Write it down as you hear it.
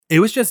It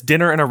was just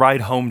dinner and a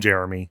ride home,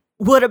 Jeremy.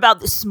 What about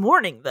this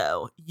morning,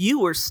 though? You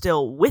were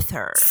still with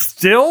her.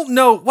 Still?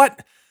 No,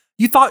 what?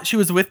 You thought she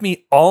was with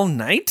me all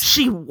night?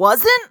 She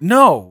wasn't?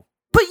 No.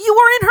 But you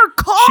were in her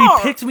car.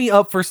 She picked me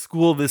up for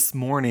school this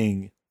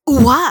morning.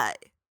 Why?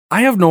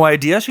 I have no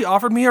idea. She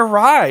offered me a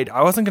ride.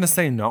 I wasn't going to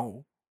say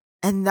no.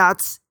 And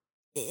that's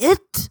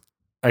it?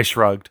 I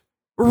shrugged.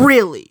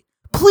 Really?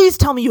 Please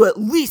tell me you at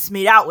least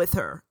made out with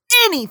her.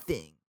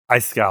 Anything. I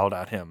scowled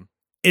at him.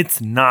 It's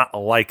not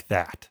like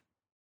that.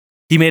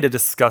 He made a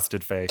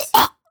disgusted face.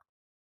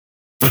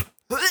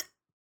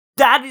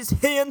 That is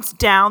hands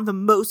down the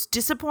most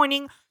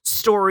disappointing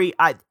story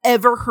I've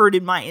ever heard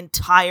in my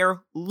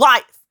entire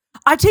life.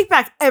 I take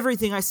back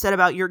everything I said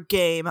about your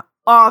game.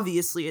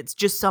 Obviously, it's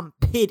just some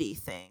pity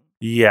thing.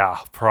 Yeah,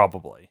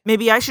 probably.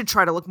 Maybe I should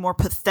try to look more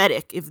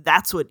pathetic if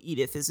that's what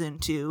Edith is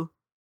into.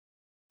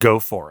 Go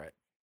for it.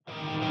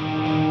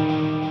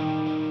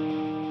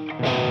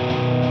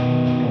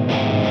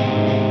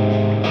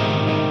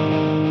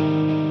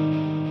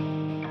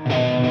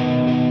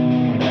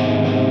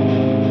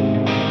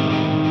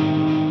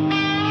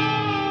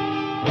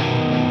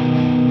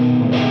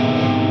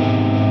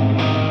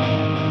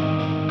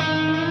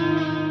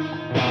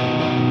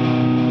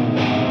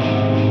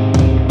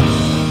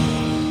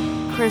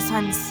 Chris,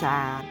 I'm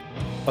sad.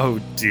 Oh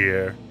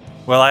dear.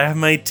 Well, I have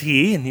my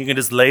tea, and you can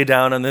just lay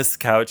down on this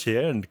couch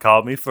here and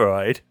call me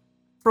Freud.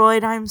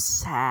 Freud, I'm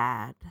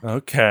sad.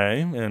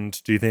 Okay,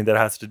 and do you think that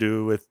has to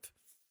do with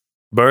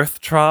birth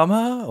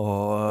trauma,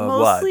 or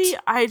Mostly,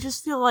 what? I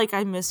just feel like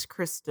I miss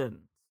Kristen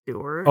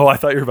Stewart. Oh, I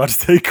thought you were about to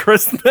say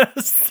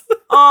Christmas.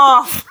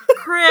 Oh,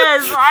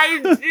 Chris, I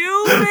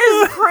do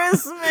miss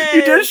Christmas.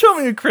 You did show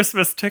me a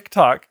Christmas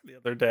TikTok the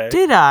other day.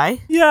 Did I?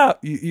 Yeah,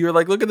 you were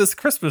like, look at this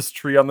Christmas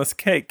tree on this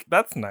cake.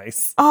 That's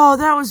nice. Oh,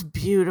 that was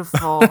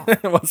beautiful.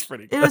 It was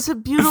pretty good. It was a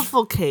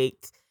beautiful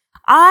cake.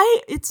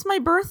 It's my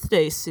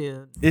birthday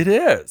soon. It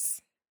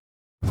is.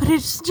 But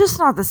it's just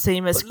not the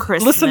same as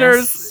Christmas.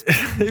 Listeners,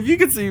 if you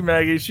can see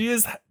Maggie, she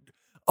is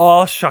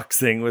all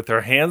shucksing with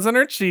her hands on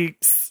her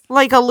cheeks.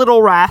 Like a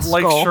little rascal.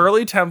 Like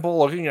Shirley Temple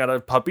looking at a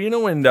puppy in a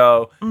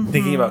window,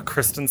 thinking about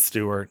Kristen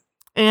Stewart.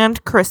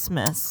 And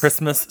Christmas.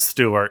 Christmas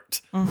Stewart.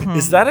 Mhm.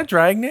 Is that a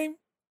drag name?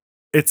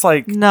 It's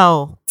like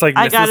No. It's like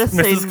I gotta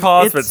Mrs. say,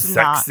 Claus, but it's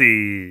not.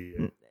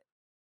 sexy.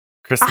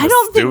 Christmas I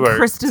don't Stewart. think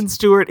Kristen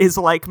Stewart is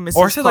like Mrs.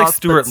 Or say like Claus,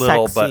 Stuart but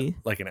Little, sexy.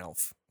 but like an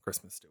elf.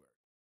 Christmas Stewart.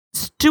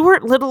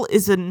 Stuart Little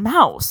is a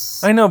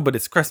mouse. I know, but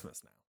it's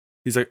Christmas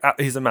now.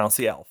 He's a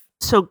mousy elf.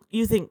 So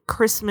you think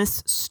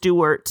Christmas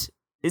Stewart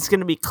is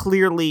going to be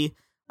clearly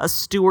a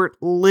Stuart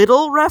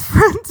Little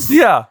reference?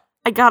 Yeah.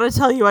 I gotta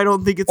tell you, I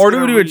don't think it's. Or do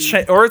we gonna do a read.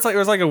 chain? Or it's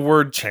like a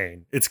word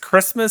chain. It's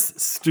Christmas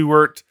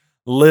Stewart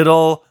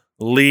Little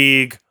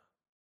League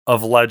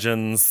of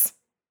Legends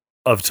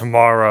of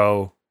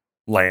Tomorrow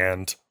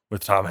Land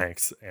with Tom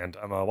Hanks and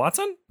Emma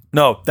Watson.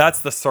 No, that's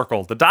the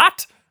circle. The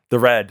dot, the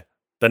red,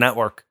 the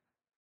network.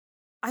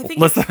 I think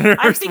Listeners,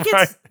 it's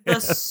right. the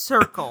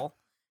circle.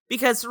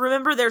 Because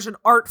remember, there's an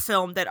art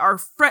film that our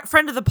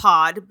friend of the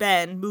pod,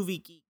 Ben, Movie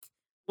Geek,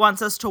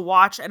 wants us to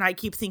watch, and I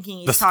keep thinking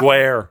he's The talking.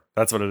 square.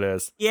 That's what it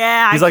is.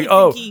 Yeah, He's I like, keep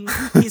oh.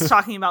 thinking he's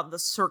talking about the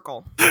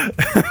circle.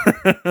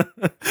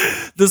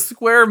 The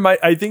square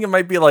I think it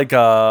might be like a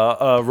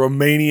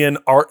Romanian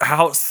art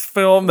house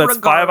film that's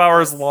 5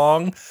 hours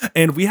long.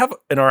 And we have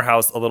in our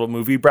house a little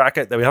movie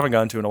bracket that we haven't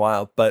gone to in a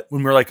while. But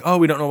when we're like, oh,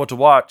 we don't know what to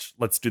watch,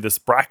 let's do this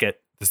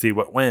bracket to see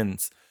what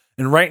wins.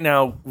 And right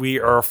now we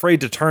are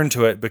afraid to turn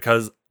to it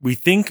because we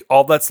think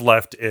all that's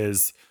left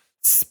is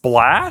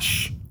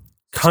Splash,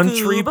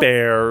 Country Scoob.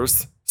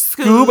 Bears,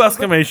 Scoob.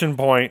 exclamation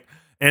point,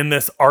 and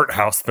this art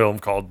house film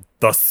called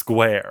The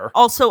Square.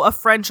 Also, a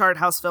French art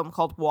house film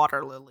called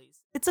Water Lilies.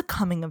 It's a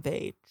coming of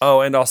age.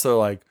 Oh, and also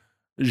like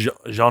Jean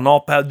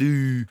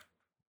Perdu,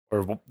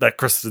 or that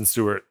Kristen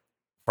Stewart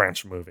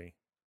French movie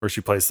where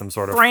she plays some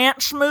sort of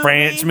French movie?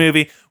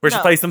 where she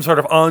No. plays some sort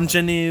of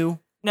ingenue.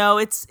 No,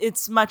 it's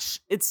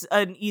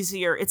an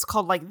easier. It's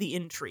called like The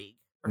Intrigue.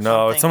 Or No,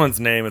 something. it's someone's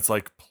name. It's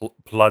like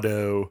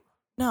Plado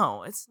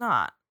No, it's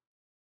not.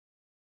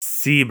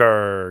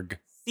 Seberg.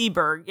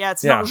 Seberg. Yeah,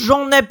 it's Yeah. not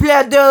Jean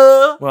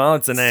Plado. Well,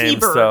 it's a name,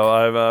 Seberg. so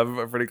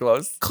I'm pretty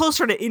close.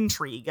 Closer to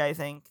Intrigue, I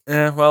think.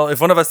 Well, if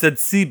one of us said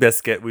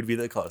Seabiscuit, we'd be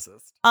the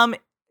closest.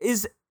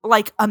 Is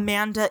like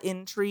Amanda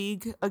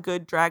Intrigue a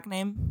good drag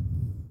name?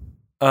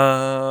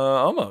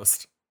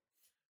 Almost.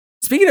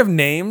 Speaking of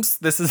names,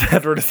 this is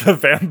Edward is the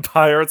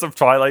Vampires of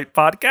Twilight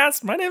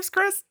podcast. My name's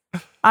Chris.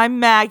 I'm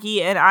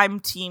Maggie, and I'm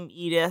Team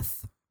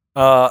Edith.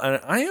 And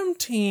I am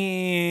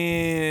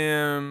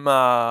team,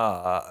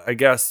 I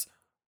guess,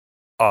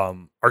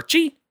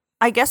 Archie.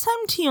 I guess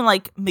I'm Team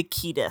like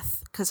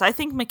McEdith, because I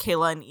think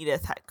Michaela and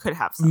Edith could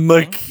have something.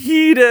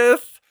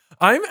 McEdith.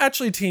 I'm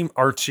actually team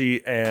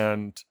Archie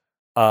and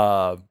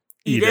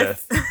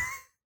Edith.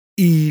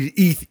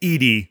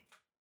 Edie.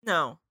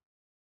 No.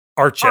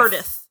 Archith.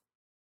 Ardith.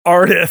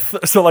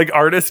 Ardith. So like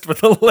artist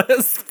with a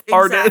lisp.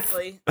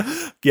 Exactly.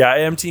 Ardith. Yeah, I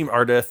am team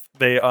Ardith.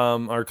 They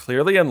are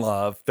clearly in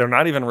love. They're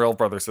not even real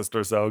brother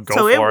sisters, though. Go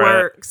so for it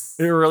works.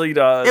 It really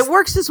does. It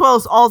works as well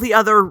as all the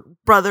other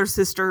brother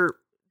sister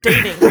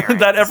dating pairings.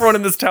 That everyone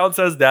in this town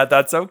says that.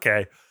 That's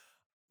okay.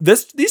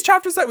 These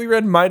chapters that we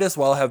read might as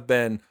well have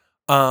been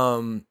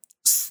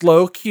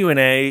slow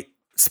Q&A.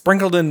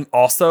 Sprinkled in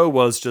also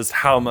was just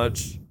how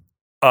much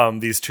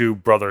these two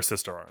brother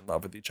sister are in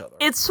love with each other.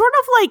 It's sort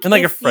of like, in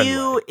like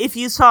way. If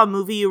you saw a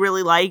movie you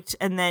really liked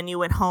and then you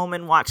went home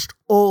and watched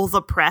all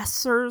the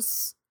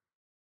pressers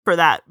for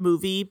that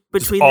movie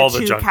between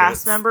the two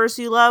cast members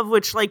you love,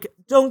 which, like,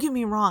 don't get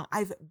me wrong,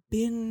 I've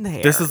been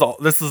there. This is all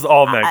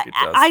Maggie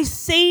does. I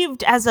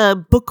saved as a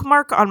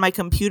bookmark on my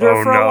computer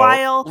for a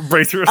while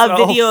Brace yourself.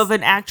 a video of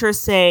an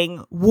actress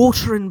saying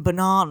water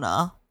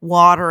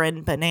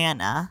and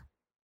banana,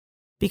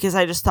 because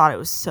I just thought it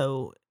was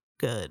so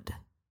good.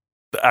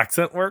 The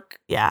accent work?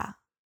 Yeah.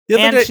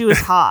 And she was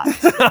hot.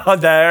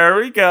 There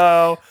we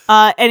go.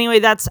 Anyway,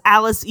 that's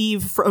Alice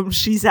Eve from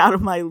She's Out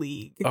of My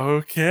League.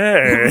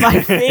 Okay.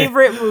 My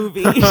favorite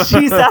movie.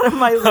 She's Out of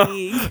My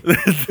League.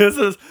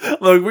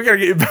 Look, we gotta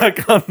get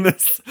back on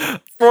this.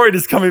 Freud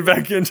is coming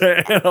back in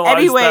to analyze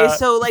Anyway, that.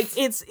 so like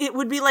it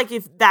would be like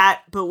if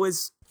that, but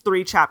was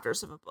 3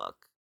 chapters of a book.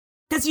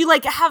 Because you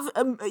like have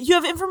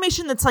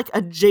information that's like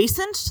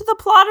adjacent to the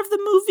plot of the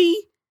movie,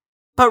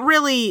 but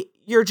really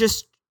you're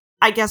just,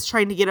 I guess,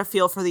 trying to get a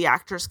feel for the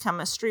actors'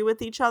 chemistry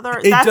with each other.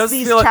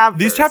 These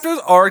chapters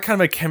are kind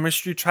of a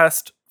chemistry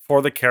test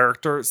for the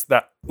characters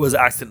that was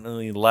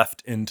accidentally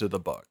left into the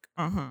book.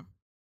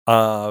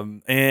 Mm-hmm.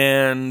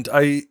 And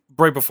I,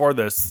 right before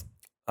this,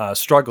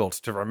 struggled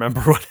to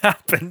remember what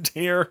happened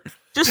here.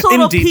 Just a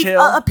little peek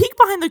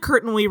behind the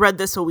curtain. We read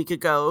this a week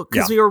ago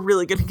because we were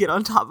really going to get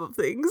on top of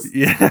things.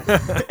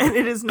 Yeah. And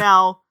it is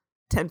now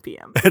 10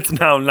 p.m. It's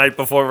now night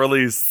before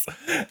release.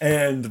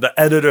 And the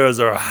editors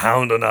are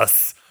hounding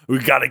us. We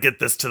got to get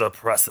this to the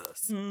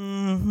presses.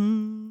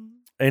 Mm-hmm.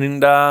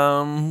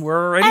 And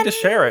we're ready to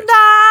share it. I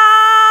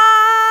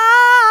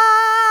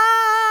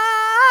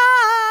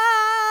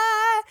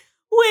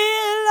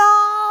will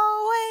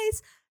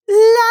always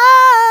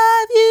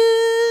love you.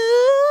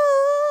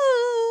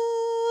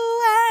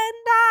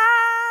 And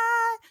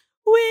I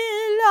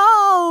will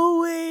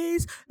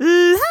always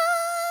love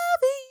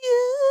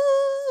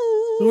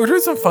you. We're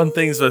doing some fun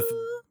things with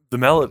the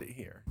melody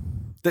here.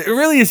 It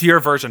really is your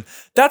version.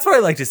 That's what I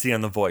like to see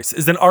on The Voice,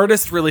 is an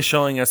artist really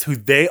showing us who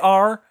they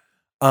are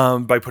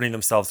by putting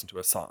themselves into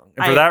a song.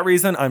 And for that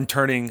reason, I'm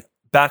turning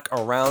back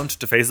around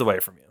to face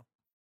away from you.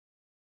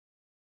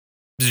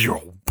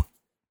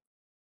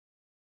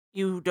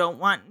 You don't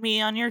want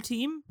me on your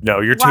team? No,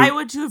 you're too... Why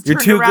would you have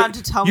turned around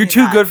to tell me that?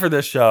 You're too good for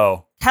this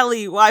show.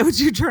 Kelly, why would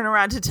you turn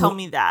around to tell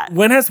me that?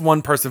 When has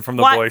one person from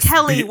The Voice...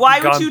 Kelly,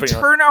 why would you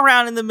turn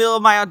around in the middle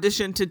of my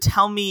audition to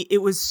tell me it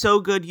was so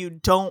good you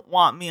don't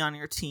want me on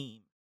your team?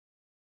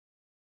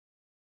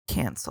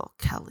 Cancel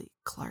Kelly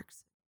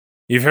Clarkson.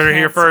 You've heard it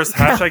here first.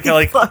 Hashtag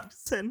Kelly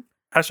Clarkson.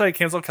 Hashtag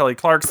cancel Kelly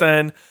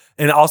Clarkson.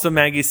 And also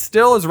Maggie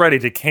still is ready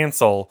to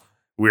cancel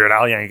Weird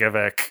Al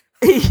Yankovic.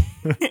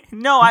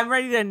 No, I'm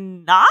ready to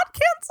not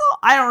cancel.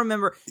 I don't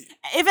remember.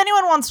 If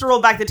anyone wants to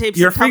roll back the tapes,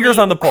 your fingers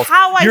on the pulse.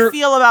 How I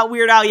feel about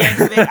Weird Al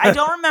Yankovic. I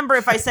don't remember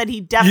if I said he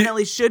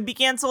definitely should be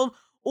canceled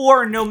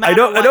or no matter. I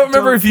don't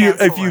remember if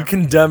you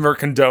condemn or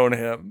condone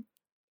him.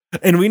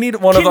 And we need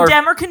one of our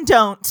condemn or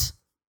condon't.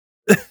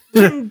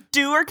 Can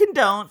do or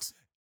condone.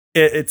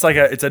 It's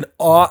an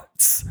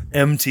aughts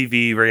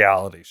MTV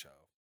reality show.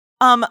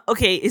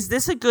 Okay, is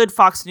this a good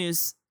Fox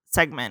News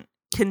segment?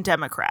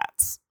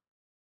 Condemocrats.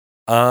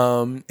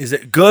 Is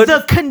it good?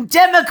 The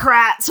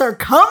Condemocrats are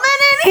coming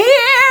in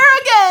here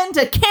again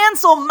to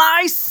cancel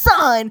my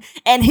son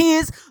and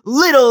his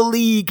little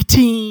league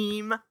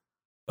team.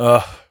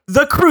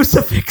 The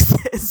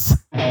Crucifixes.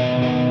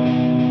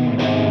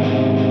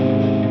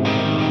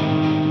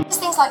 It's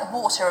things like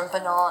water and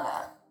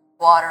banana.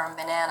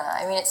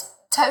 I mean, it's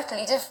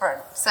totally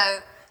different. So,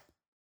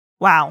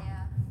 wow.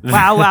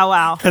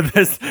 Wow.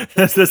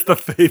 This is the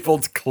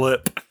fabled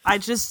clip.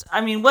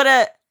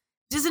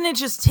 Doesn't it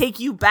just take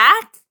you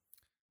back?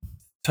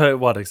 To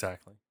what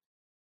exactly?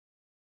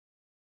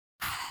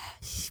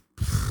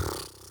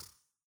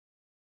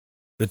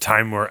 The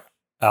time where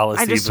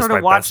Alice Eve was my best friend? I just sort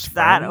of watched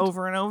that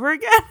over and over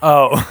again.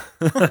 Oh.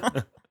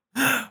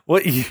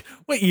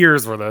 What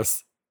years were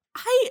this?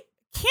 I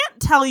can't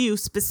tell you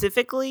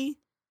specifically.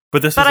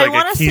 But this was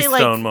like a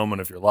keystone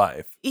moment of your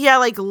life. Yeah,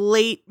 like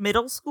late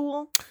middle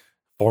school.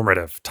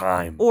 Formative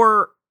time.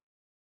 Or,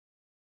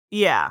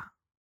 yeah.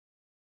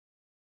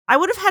 I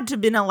would have had to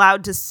have been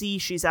allowed to see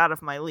She's Out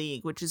of My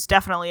League, which is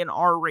definitely an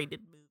R-rated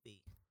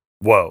movie.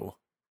 Whoa.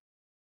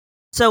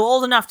 So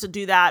old enough to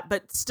do that,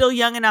 but still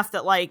young enough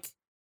that, like,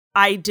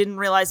 I didn't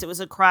realize it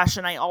was a crush,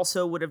 and I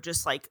also would have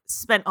just, like,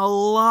 spent a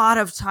lot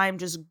of time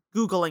just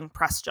Googling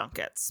press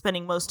junkets,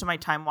 spending most of my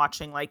time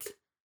watching, like,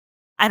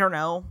 I don't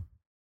know,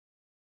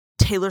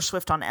 Taylor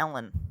Swift on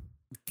Ellen.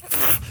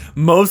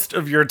 Most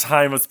of your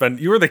time was spent...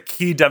 You were the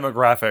key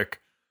demographic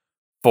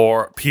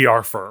for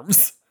PR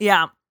firms.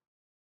 Yeah.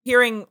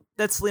 hearing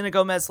that Selena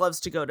Gomez loves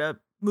to go to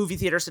movie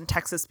theaters in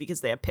Texas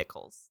because they have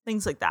pickles.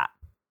 Things like that.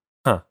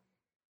 Huh.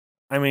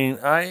 I mean,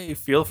 I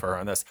feel for her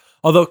on this.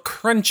 Although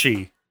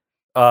crunchy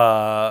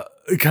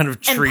kind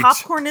of treat. And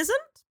popcorn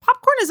isn't?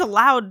 Popcorn is a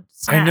loud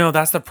snack. I know,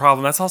 that's the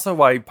problem. That's also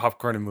why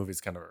popcorn in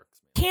movies kind of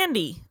irks me.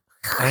 Candy.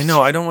 I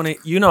know, I don't want to.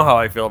 You know how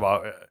I feel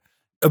about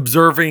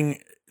observing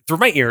through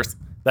my ears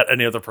that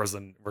any other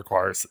person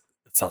requires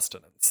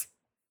sustenance.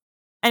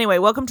 Anyway,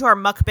 welcome to our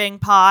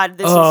mukbang pod.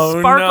 This is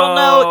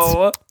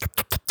Sparkle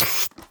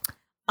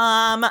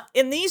Notes.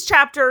 In these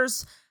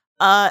chapters,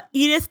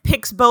 Edith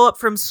picks Bo up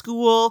from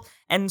school,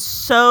 and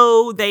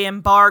so they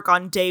embark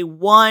on day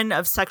 1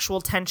 of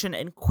sexual tension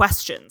and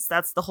questions.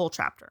 That's the whole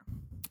chapter.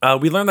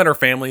 We learn that her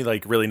family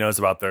really knows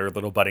about their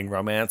little budding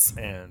romance,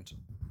 and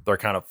they're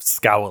kind of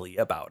scowly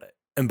about it.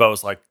 And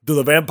Bo's like, "Do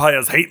the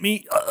vampires hate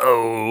me?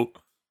 Uh-oh."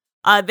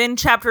 Then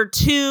chapter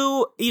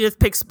 2, Edith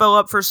picks Bo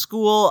up for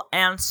school,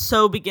 and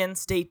so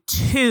begins day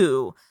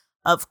 2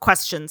 of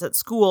questions at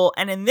school.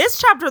 And in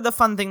this chapter, the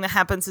fun thing that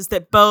happens is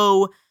that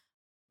Bo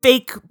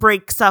fake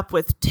breaks up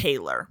with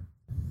Taylor.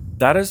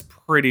 That is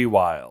pretty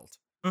wild.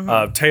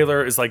 Mm-hmm.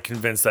 Taylor is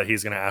convinced that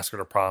he's going to ask her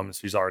to prom.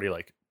 She's already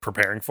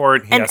preparing for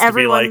it. He and has to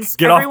be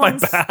get off my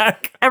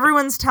back.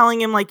 Everyone's telling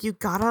him you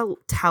gotta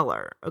tell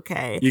her,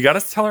 okay? You gotta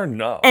tell her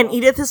no. And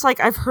Edith is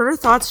I've heard her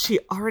thoughts. She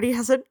already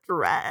has a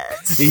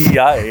dress.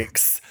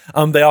 Yikes.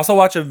 They also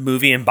watch a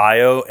movie in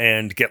bio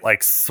and get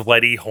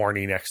sweaty,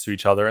 horny next to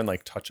each other and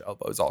touch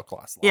elbows all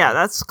class long. Yeah,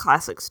 that's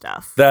classic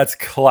stuff. That's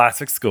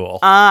classic school.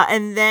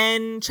 And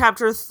then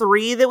chapter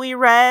 3 that we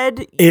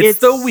read. It's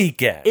the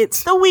weekend.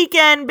 It's the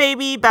weekend,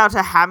 baby. About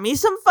to have me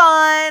some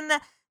fun.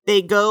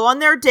 They go on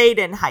their date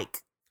and hike.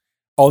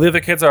 All the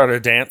other kids are at a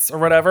dance or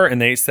whatever, and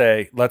they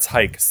say, "Let's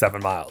hike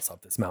 7 miles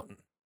up this mountain."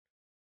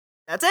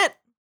 That's it.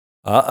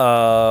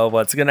 Uh-oh,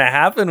 what's going to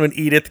happen when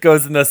Edith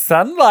goes in the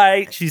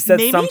sunlight? She said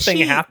Maybe something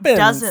she happens.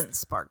 Doesn't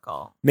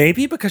Sparkle.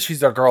 Maybe because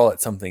she's a girl at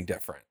something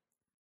different.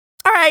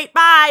 All right,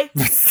 bye.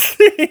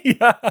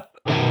 Yeah.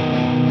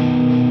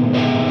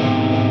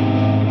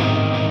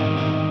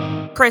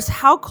 Chris,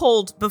 how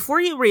cold, before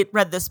you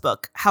read this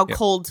book, how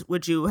cold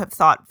would you have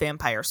thought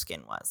vampire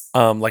skin was?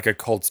 Like a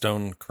Cold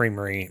Stone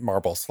Creamery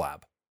marble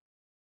slab.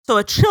 So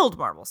a chilled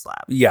marble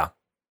slab. Yeah.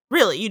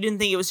 Really? You didn't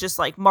think it was just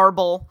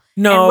marble?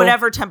 No. And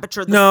whatever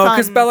temperature the sun No,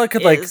 because Bella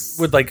could is.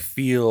 would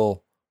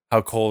feel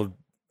how cold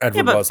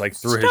Edward was through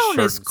his shirt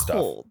is and stuff.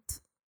 Cold.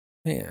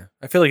 Yeah.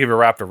 I feel like if you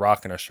wrapped a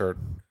rock in a shirt.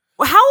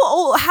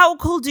 How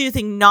cold do you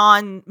think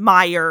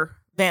non-Meyer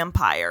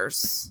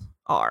vampires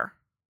are?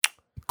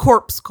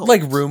 Corpse cold.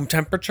 Room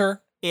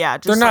temperature? Yeah.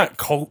 Just they're not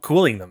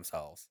cooling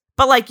themselves.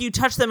 But you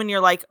touch them and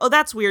you're oh,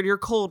 that's weird. You're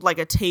cold like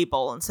a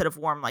table instead of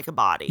warm like a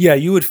body. Yeah,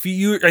 you would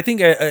feel. I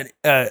think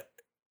a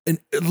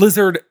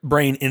lizard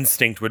brain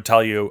instinct would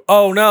tell you,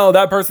 "Oh no,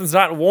 that person's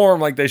not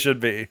warm like they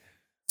should be."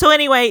 So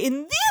anyway,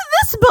 in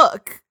this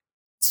book,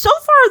 so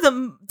far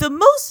the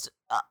most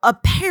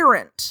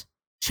apparent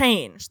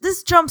change.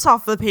 This jumps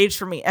off the page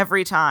for me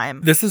every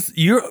time. This is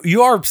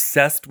you are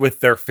obsessed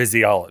with their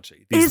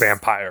physiology. These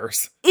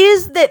vampires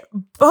is that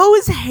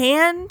Bo's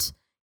hand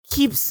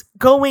keeps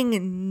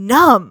going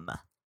numb,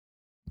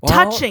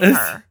 touching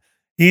her.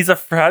 He's a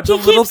fragile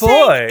little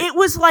boy. It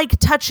was like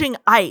touching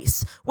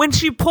ice. When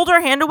she pulled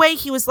her hand away,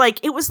 he was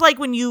it was like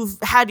when you've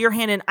had your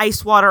hand in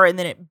ice water and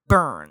then it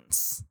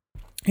burns.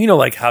 You know,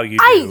 how you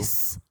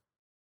ice. Do.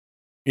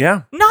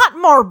 Yeah. Not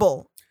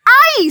marble.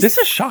 Ice. This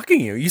is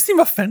shocking you. You seem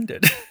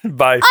offended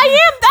by.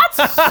 I am. That's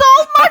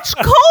so much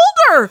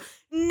colder.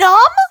 Numb?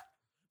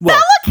 Well,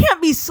 Bella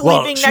can't be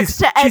sleeping next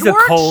to Edward. She's a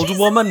cold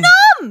woman.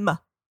 Numb.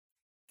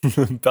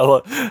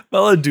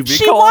 Bella do be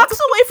she cold. walks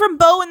away from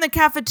Bo in the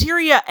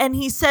cafeteria and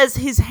he says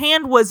his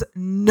hand was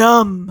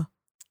numb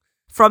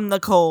from the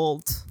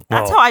cold.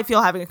 That's how I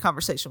feel having a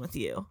conversation with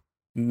you.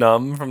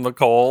 Numb from the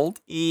cold?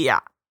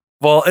 Yeah.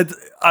 Well,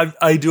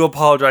 I do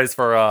apologize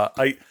for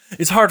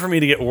it's hard for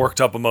me to get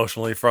worked up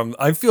emotionally from.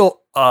 I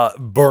feel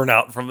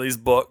burnout from these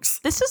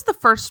books. This is the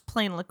first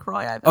plain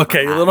LaCroix I've ever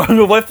had.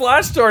 We'll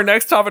flash to our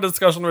next topic of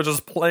discussion, which is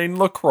plain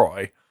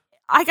LaCroix.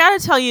 I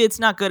gotta tell you, it's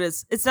not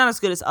as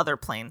good as other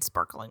plain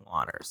sparkling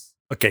waters.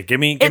 Okay, give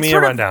me a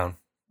rundown.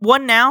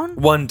 One noun?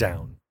 One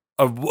down.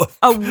 A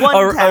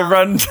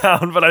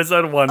rundown, but I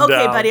said one down.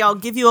 Okay, buddy, I'll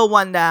give you a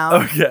one down.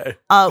 Okay.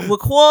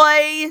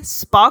 LaCroix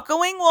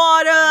sparkling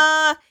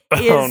water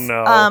is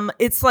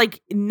it's like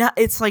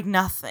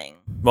nothing.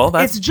 Well,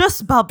 it's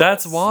just bubbles.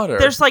 That's water.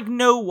 There's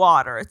no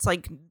water. It's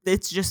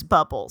just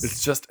bubbles.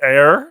 It's just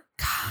air.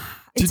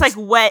 It's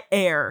wet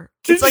air.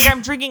 It's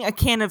I'm drinking a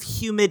can of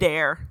humid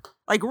air.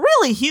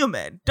 Really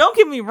humid. Don't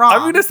get me wrong.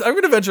 I'm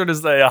gonna venture to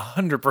say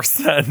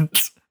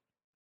 100%.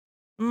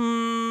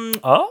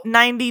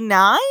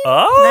 99?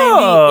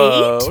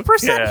 Oh,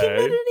 98%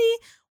 humidity?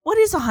 What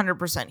is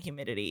 100%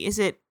 humidity? Is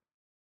it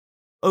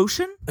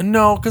ocean?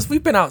 No, because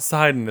we've been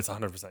outside and it's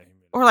 100%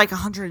 humidity. Or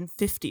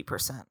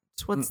 150%.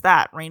 What's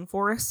that?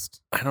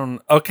 Rainforest? I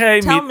don't. Okay,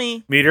 tell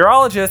me.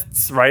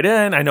 Meteorologists, write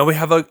in. I know we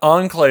have an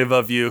enclave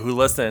of you who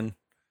listen.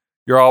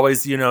 You're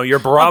always, your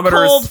barometers.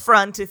 A cold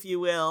front, if you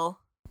will.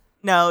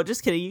 No,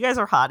 just kidding. You guys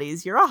are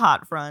hotties. You're a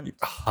hot front.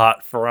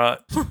 Hot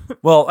front.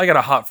 Well, I got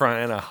a hot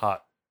front and a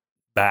hot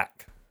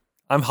back.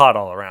 I'm hot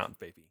all around,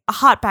 baby. A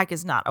hot back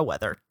is not a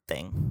weather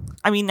thing.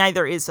 I mean,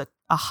 neither is a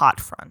hot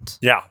front.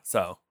 Yeah,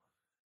 so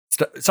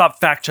stop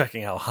fact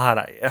checking how hot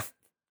I am.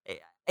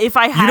 If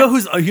I had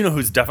You know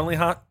who's definitely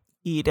hot?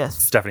 Edith.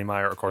 Stephenie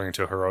Meyer, according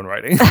to her own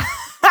writing.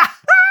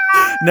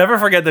 Never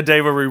forget the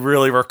day where we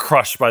really were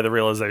crushed by the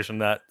realization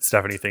that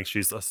Stephenie thinks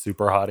she's a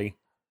super hottie.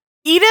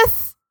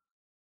 Edith,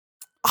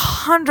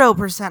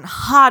 100%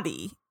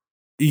 hottie.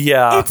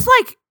 Yeah. It's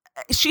like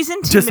she's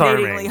intimidatingly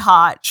Disarming.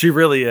 hot. She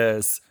really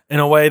is. In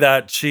a way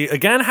that she,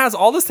 again, has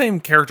all the same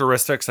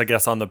characteristics, I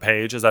guess, on the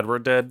page as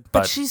Edward did.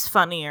 But she's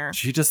funnier.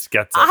 She just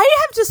gets it. I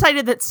have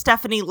decided that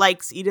Stephenie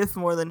likes Edith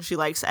more than she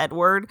likes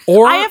Edward.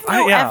 Or I have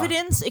no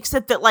evidence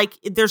except that, like,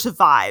 there's a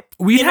vibe.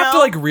 We'd have to,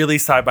 like, really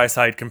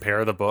side-by-side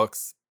compare the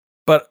books.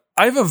 But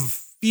I have a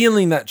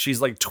feeling that she's,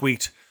 like,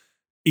 tweaked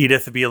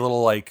Edith to be a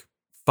little, like,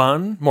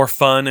 more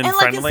fun and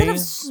friendly. Like, instead of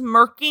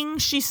smirking,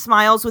 she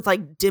smiles with,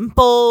 like,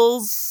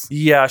 dimples.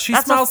 Yeah, she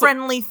That's smiles a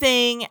friendly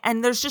thing.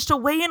 And there's just a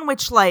way in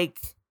which, like,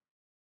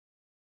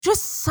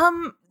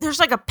 there's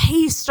like a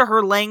pace to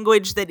her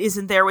language that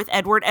isn't there with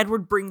Edward.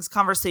 Edward brings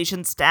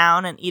conversations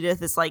down and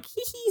Edith is like,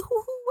 hee hee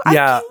hoo hoo.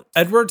 Yeah,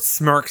 Edward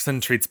smirks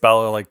and treats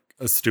Bella like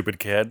a stupid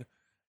kid.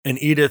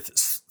 And Edith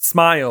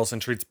smiles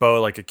and treats Beau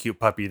like a cute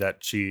puppy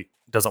that she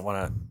doesn't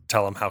want to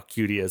tell him how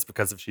cute he is,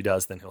 because if she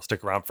does, then he'll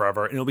stick around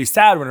forever. And it'll be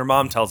sad when her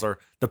mom tells her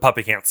the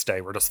puppy can't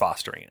stay. We're just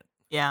fostering it.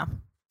 Yeah.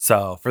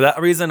 So for that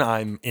reason,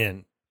 I'm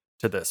in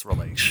to this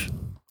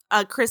relation.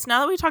 Chris, now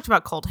that we talked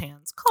about cold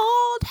hands.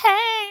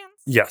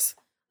 Yes.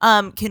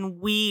 Can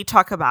we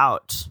talk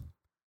about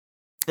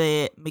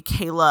the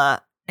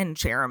Michaela and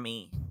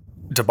Jeremy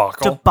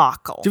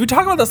debacle? Did we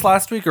talk about this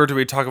last week, or did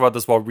we talk about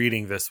this while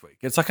reading this week?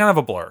 It's a kind of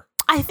a blur.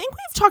 I think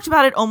we've talked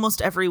about it almost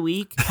every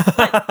week,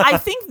 but I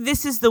think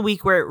this is the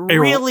week where it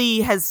really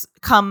has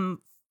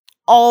come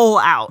all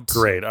out.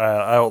 Great.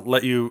 I'll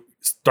let you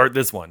start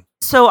this one.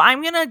 So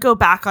I'm going to go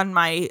back on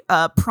my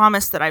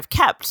promise that I've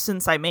kept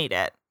since I made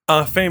it.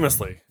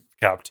 Famously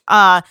kept.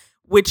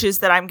 Which is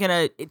that I'm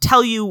going to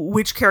tell you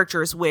which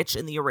character is which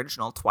in the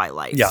original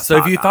Twilight Yeah, so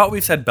saga. if you thought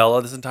we've said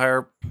Bella this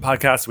entire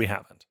podcast, we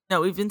haven't.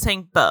 No, we've been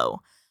saying Beau.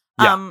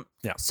 Yeah.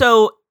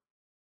 So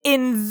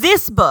in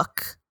this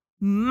book,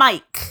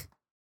 Mike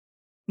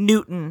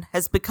Newton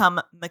has become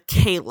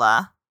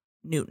Michaela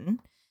Newton,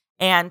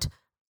 and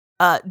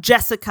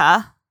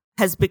Jessica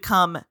has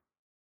become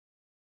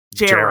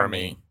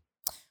Jeremy.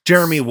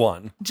 Jeremy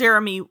won.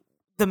 Jeremy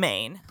the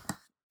main.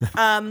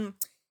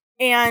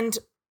 And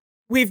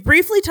we've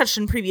briefly touched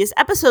in previous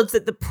episodes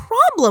that the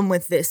problem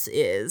with this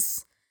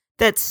is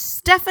that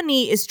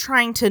Stephenie is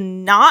trying to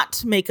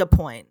not make a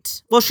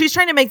point. Well, she's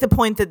trying to make the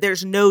point that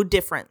there's no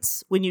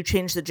difference when you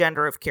change the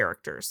gender of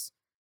characters.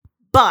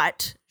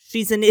 But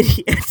she's an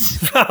idiot.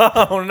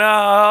 Oh,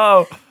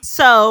 no.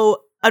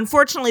 So,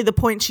 unfortunately, the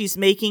point she's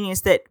making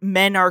is that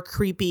men are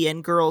creepy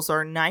and girls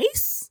are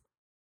nice.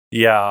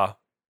 Yeah.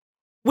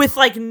 With,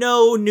 like,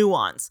 no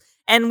nuance.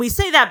 And we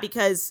say that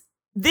because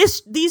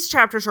these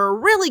chapters are a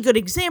really good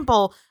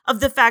example of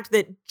the fact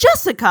that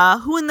Jessica,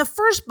 who in the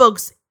first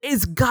books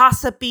is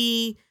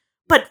gossipy,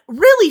 but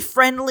really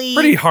friendly.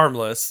 Pretty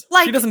harmless.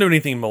 Like, she doesn't do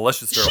anything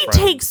malicious to her She friend.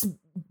 takes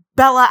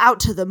Bella out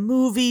to the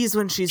movies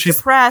when she's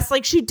depressed.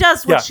 Like, she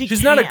does what she can.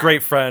 She's not a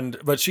great friend,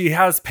 but she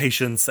has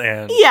patience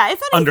and if anything,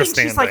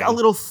 understanding. she's like a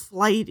little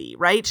flighty,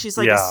 right? She's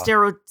like a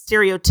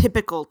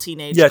stereotypical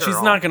teenage girl.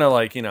 She's not going to,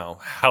 like,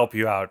 help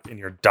you out in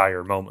your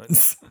dire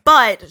moments.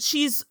 But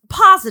she's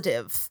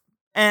positive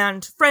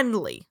and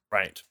friendly.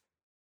 Right.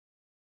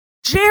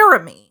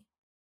 Jeremy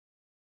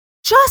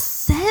just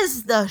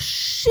says the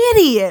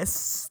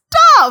shittiest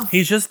stuff.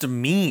 He's just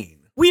mean.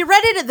 We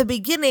read it at the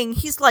beginning.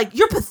 He's like,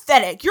 you're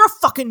pathetic. You're a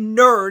fucking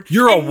nerd.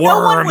 You're a and no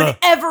one worm. would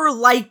ever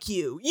like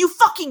you. You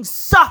fucking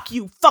suck,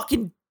 you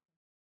fucking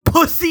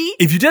pussy.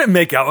 If you didn't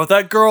make out with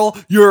that girl,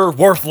 you're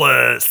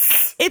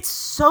worthless. It's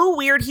so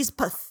weird. He's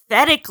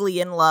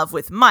pathetically in love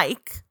with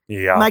Mike.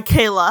 Yeah.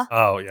 Michaela.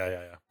 Oh,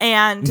 yeah.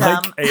 And,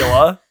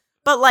 Michaela.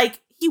 But,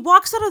 like, he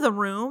walks out of the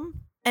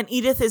room and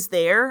Edith is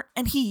there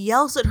and he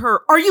yells at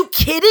her, "Are you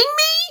kidding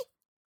me?"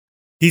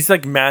 He's,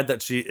 like, mad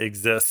that she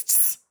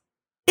exists.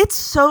 It's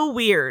so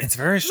weird. It's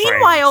very strange.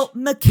 Meanwhile,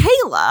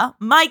 Michaela,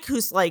 Mike,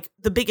 who's like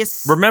the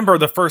biggest... Remember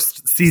the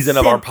first season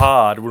of our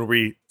pod when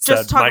we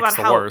just said talk Mike's about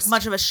the how worst.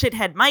 much of a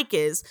shithead Mike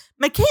is.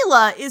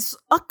 Michaela is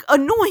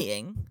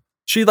annoying.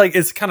 She, like,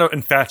 is kind of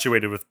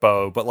infatuated with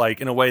Beau, but,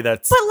 like, in a way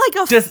that's... But like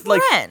a friend.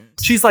 Like,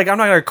 she's like, I'm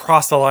not going to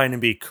cross the line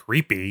and be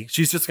creepy.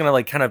 She's just going to,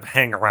 like, kind of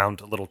hang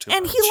around a little too much.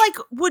 And he, like,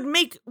 would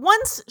make...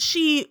 Once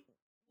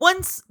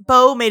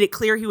Beau made it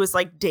clear he was,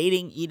 like,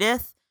 dating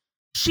Edith,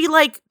 she,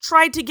 like,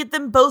 tried to get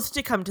them both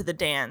to come to the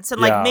dance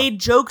and, like, made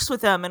jokes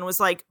with them and was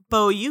like,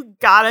 "Beau, you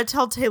gotta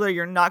tell Taylor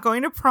you're not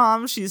going to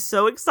prom. She's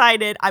so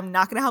excited. I'm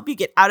not gonna help you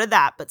get out of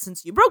that. But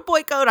since you broke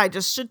boy code, I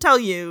just should tell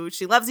you.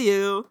 She loves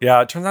you."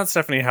 Yeah, it turns out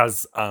Stephenie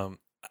has,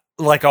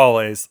 like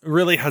always,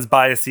 really has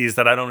biases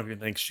that I don't even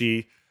think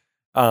she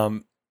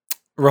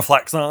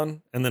reflects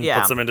on and then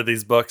puts them into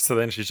these books. So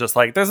then she's just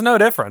like, there's no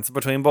difference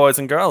between boys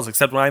and girls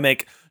except when I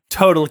make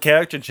total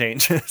character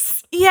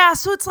changes. Yeah,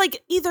 so it's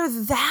like either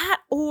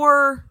that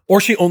or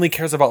she only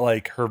cares about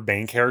like her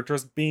main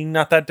characters being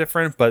not that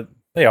different, but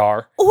they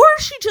are. Or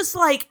she just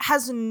like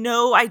has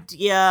no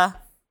idea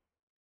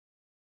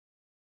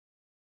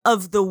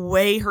of the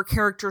way her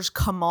characters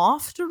come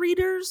off to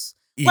readers.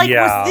 Like,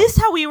 was this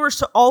how we were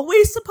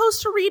always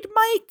supposed to read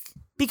Mike?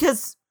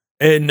 Because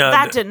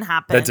that didn't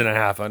happen. That didn't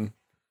happen.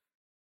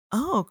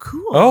 Oh,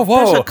 cool. Oh,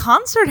 whoa. There's a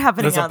concert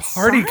happening outside. There's a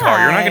party car.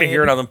 You're not going to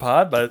hear it on the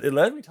pod, but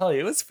let me tell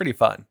you, it's pretty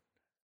fun.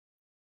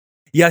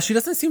 Yeah, she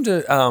doesn't seem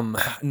to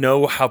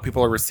know how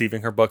people are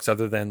receiving her books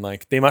other than,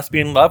 like, they must be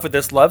in love with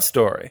this love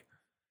story.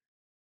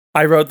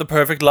 I wrote the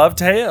perfect love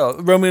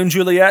tale. Romeo and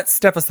Juliet,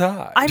 step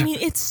aside. I mean,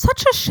 it's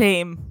such a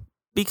shame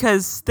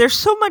because there's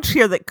so much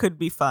here that could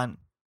be fun.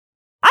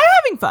 I'm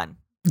having fun.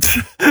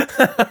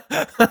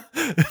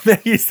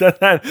 Maggie said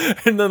that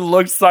and then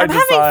looked side to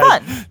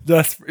side.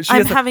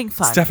 I'm having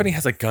fun. Stephanie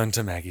has a gun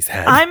to Maggie's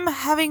head. I'm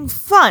having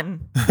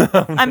fun.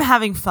 I'm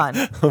having fun.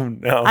 Oh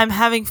no. I'm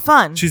having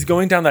fun. She's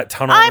going down that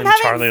tunnel in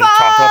Charlie and the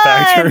Chocolate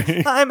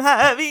Factory. I'm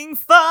having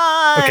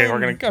fun. Okay,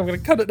 I'm gonna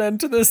cut it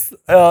into this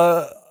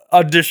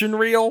audition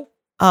reel.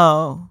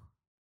 Oh.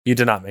 You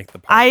did not make the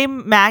part.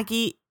 I'm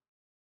Maggie.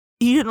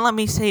 You didn't let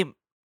me say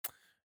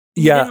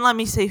You didn't let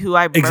me say who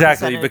I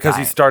exactly because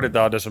you started the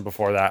audition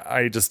before that.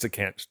 I just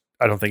can't.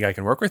 I don't think I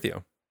can work with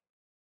you.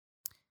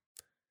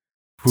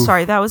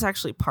 Sorry, that was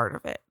actually part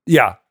of it.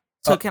 Yeah.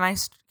 So can I?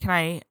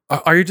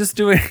 Are you just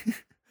doing?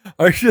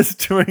 Are you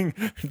just doing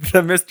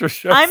the Mr.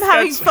 Show? I'm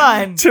having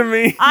fun. To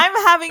me, I'm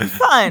having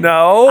fun.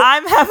 No,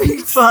 I'm having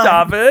fun.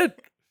 Stop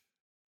it.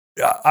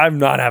 I'm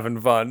not having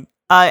fun.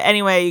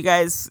 Anyway, you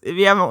guys, if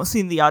you haven't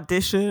seen the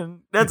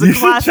audition, that's a you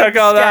classic should check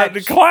out sketch.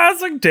 that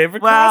classic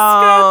David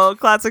Cross sketch.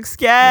 Classic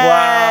sketch.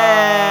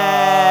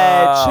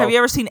 Wow. Have you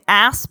ever seen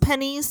Ass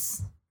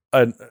Pennies?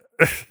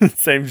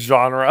 Same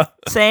genre.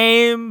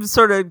 Same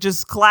sort of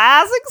just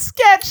classic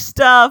sketch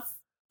stuff.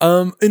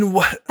 In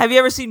what? Have you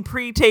ever seen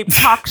Pre-Tape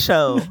Talk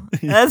Show?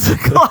 That's a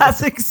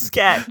classic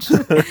sketch.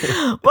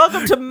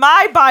 Welcome to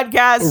my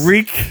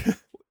podcast.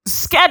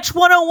 Sketch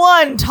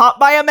 101, taught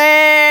by a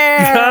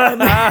man.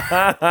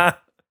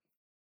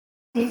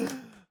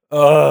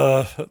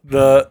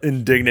 The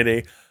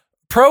indignity.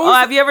 Pros. Oh,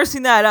 have you ever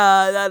seen that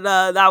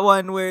that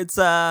one where it's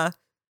here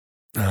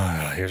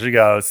she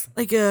goes.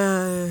 Like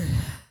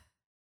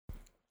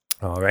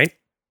all right.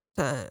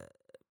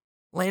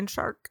 Land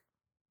shark.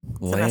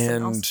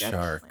 Land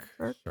shark.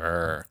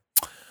 Sure.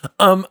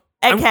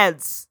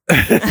 Eggheads.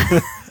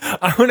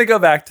 I want to go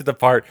back to the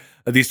part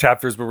of these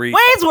chapters where Wayne's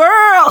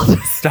World.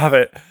 Stop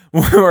it.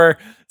 Where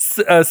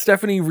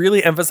Stephanie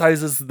really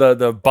emphasizes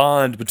the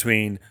bond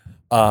between.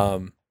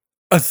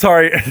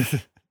 Sorry,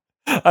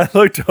 I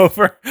looked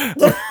over.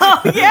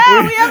 Oh,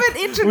 yeah, we haven't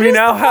introduced. We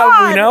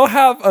now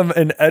have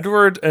an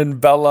Edward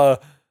and Bella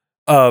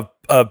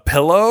a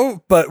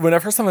pillow, but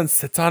whenever someone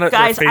sits on it,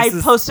 guys, I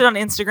posted on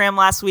Instagram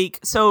last week.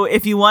 So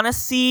if you want to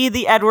see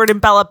the Edward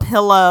and Bella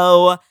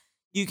pillow,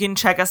 you can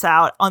check us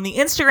out on the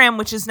Instagram,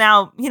 which is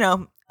now,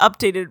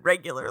 updated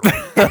regularly.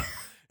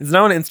 It's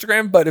now on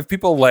Instagram, but if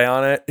people lay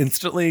on it,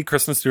 instantly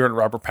Kristen Stewart and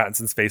Robert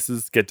Pattinson's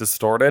faces get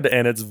distorted,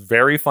 and it's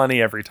very funny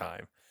every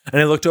time.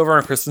 And I looked over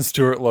and Kristen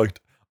Stewart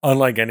looked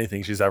unlike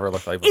anything she's ever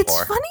looked like before.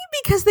 It's funny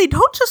because they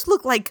don't just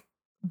look like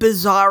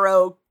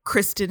bizarro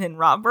Kristen and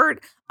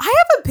Robert. I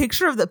have a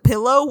picture of the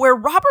pillow where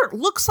Robert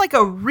looks like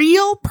a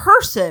real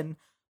person,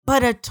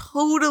 but a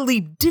totally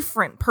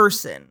different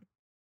person.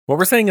 What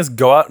we're saying is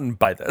go out and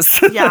buy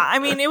this. Yeah, I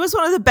mean, it was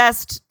one of the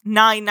best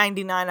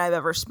 $9.99 I've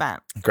ever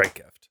spent. Great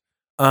gift.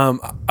 I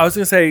was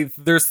going to say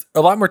there's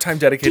a lot more time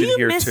dedicated here too.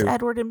 Do you miss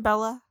Edward and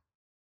Bella?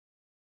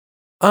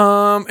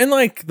 In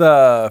like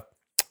a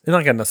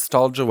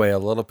nostalgia way a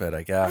little bit,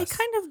 I guess. I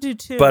kind of do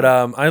too. But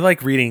I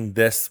like reading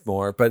this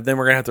more, but then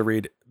we're going to have to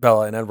read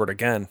Bella and Edward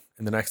again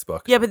in the next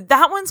book. Yeah, but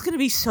that one's going to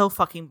be so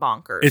fucking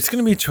bonkers. It's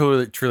going to be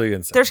truly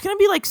insane. There's going to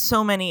be like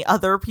so many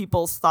other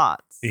people's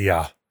thoughts.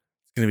 Yeah.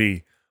 It's going to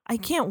be... I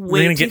can't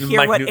wait to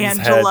hear what Newton's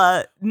Angela...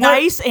 head.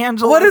 Nice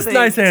Angela What is thinks.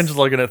 nice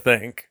Angela going to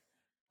think?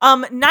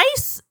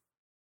 Nice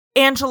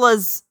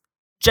Angela's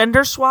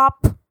gender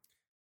swap...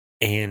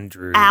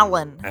 Andrew.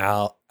 Alan.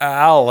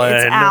 Alan.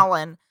 It's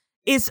Alan.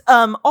 Is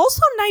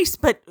also nice,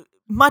 but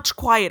much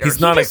quieter. He's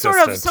not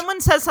existent.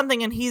 Someone says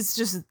something and he's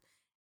just...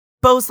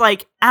 Bo's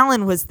like,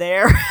 Alan was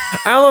there.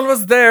 Alan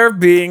was there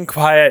being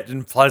quiet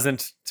and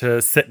pleasant to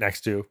sit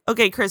next to.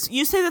 Okay, Chris,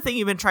 you say the thing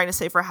you've been trying to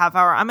say for a half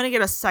hour. I'm going to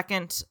get a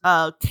second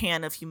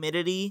can of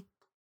humidity.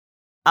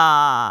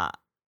 But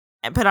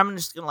I'm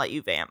just going to let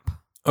you vamp.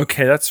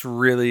 Okay, that's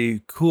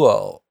really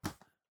cool.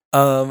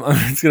 I'm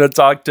just going to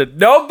talk to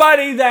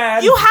nobody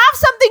then. You have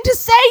something to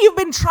say. You've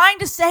been trying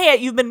to say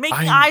it. You've been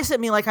making eyes at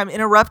me like I'm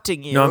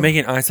interrupting you. No, I'm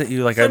making eyes at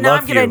you like so I love you. So now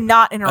I'm going to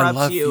not interrupt I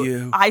love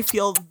you. I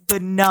feel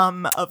the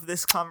numb of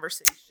this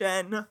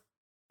conversation.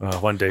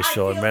 One day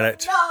she'll admit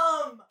it.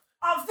 Numb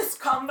of this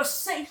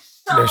conversation.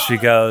 There she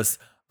goes.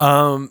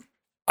 I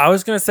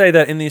was going to say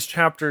that in these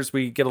chapters,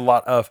 we get a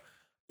lot of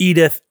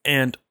Edith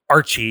and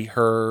Archie,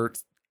 her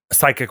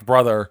psychic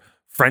brother,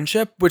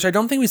 friendship, which I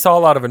don't think we saw a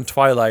lot of in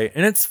Twilight.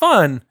 And it's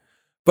fun,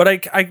 but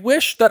I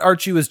wish that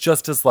Archie was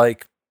just as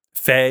like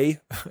fey,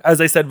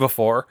 as I said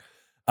before.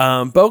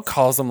 Bo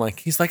calls him like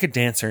he's like a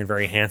dancer and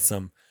very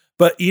handsome.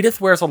 But Edith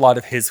wears a lot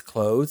of his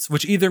clothes,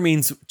 which either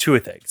means two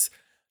things.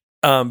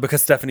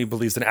 Because Stephanie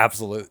believes in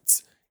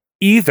absolutes.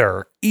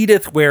 Either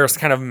Edith wears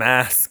kind of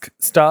mask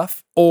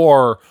stuff,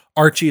 or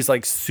Archie's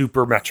like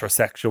super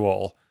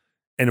metrosexual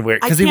and weird.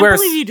 I Because can't he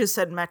wears. believe you just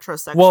said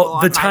metrosexual. Well,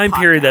 on the my time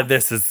period that podcast.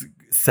 this is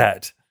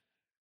set,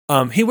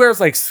 he wears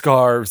like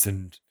scarves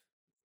and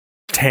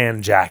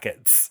tan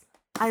jackets.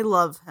 I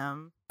love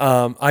him.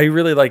 I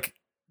really like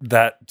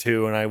that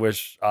too, and I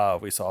wish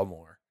we saw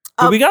more.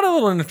 But we got a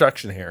little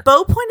introduction here.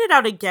 Bo pointed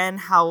out again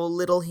how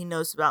little he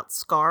knows about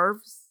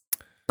scarves.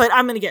 But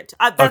I'm going to get to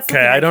that's the Okay,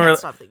 thing I don't can't really-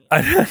 stop thinking.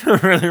 I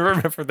don't really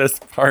remember this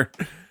part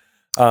as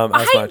I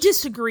much.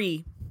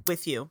 disagree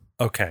with you.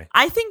 Okay.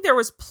 I think there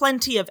was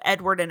plenty of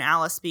Edward and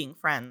Alice being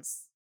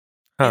friends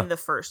Huh.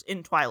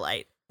 in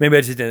Twilight. Maybe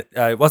I just didn't.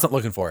 I wasn't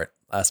looking for it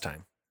last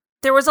time.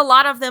 There was a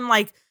lot of them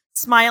like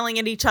smiling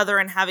at each other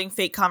and having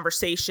fake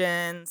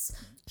conversations.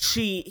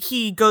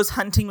 He goes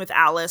hunting with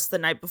Alice the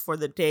night before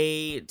the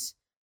date.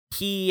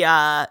 She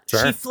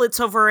flits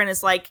over and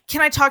is like,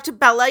 "Can I talk to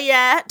Bella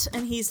yet?"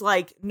 And he's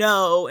like,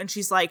 "No." And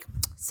she's like,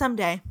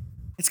 "Someday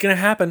It's gonna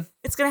happen.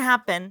 it's gonna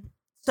happen."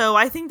 So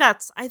I think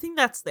that's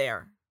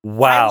there.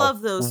 Wow. I love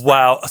those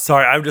Wow. friends.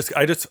 Sorry,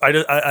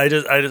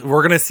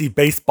 we're gonna see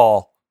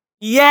baseball.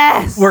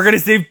 Yes, We're gonna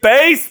see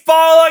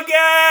baseball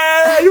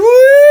again.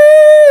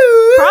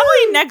 Woo!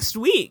 probably next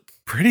week.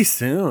 Pretty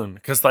soon,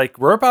 because like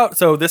we're about.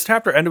 So this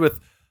chapter ended with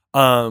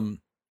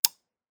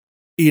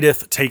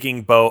Edith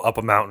taking Bo up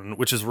a mountain,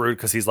 which is rude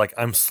because he's like,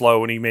 I'm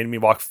slow and he made me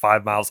walk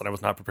 5 miles and I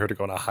was not prepared to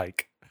go on a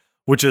hike,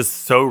 which is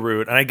so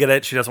rude. And I get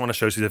it. She doesn't want to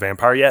show she's a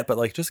vampire yet, but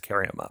like, just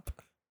carry him up.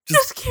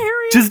 Just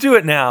carry it. Just do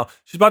it now.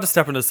 She's about to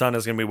step into the sun.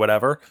 It's going to be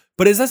whatever.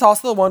 But is this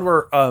also the one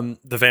where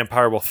the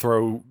vampire will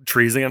throw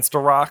trees against a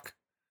rock?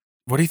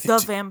 What do you think?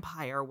 The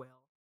vampire will.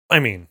 I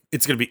mean,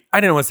 it's going to be,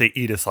 I didn't want to say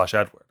Edith /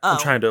 Edward. I'm Oh,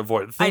 trying to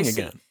avoid the I thing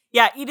see. again.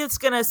 Yeah, Edith's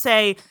gonna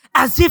say,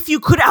 "As if you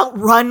could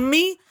outrun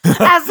me,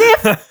 as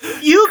if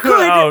you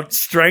could,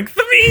 outstrength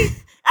me.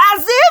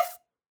 as if."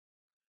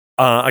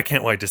 I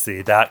can't wait to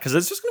see that because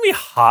it's just going to be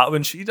hot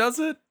when she does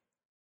it.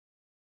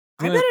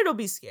 I bet it'll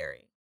be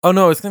scary. Oh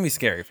no, it's going to be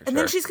scary for And sure.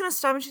 then she's gonna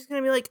stop and she's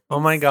gonna be like,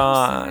 Oh my "I'm so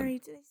God. sorry.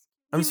 Did I scare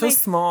I'm you, so my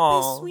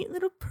small. sweet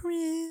little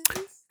prince."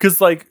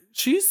 Because like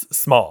she's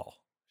small.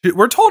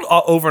 We're told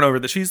over and over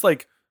that she's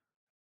like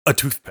a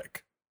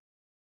toothpick.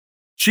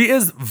 She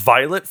is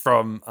Violet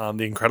from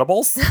The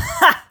Incredibles.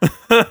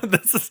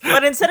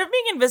 But instead of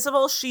being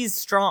invisible, she's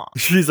strong.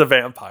 She's a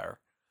vampire.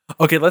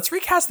 Okay, let's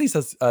recast these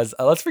as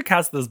let's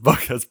recast this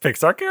book as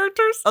Pixar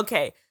characters.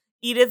 Okay,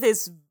 Edith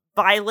is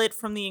Violet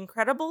from The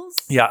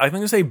Incredibles. Yeah, I'm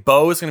going to say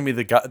Bo is going to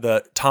be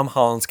the Tom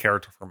Holland's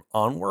character from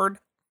Onward.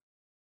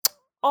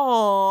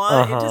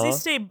 Oh, does he Uh-huh.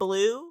 stay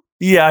blue?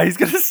 Yeah, he's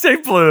going to stay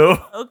blue.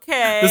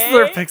 Okay. This is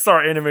their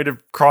Pixar animated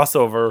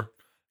crossover,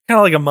 kind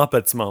of like a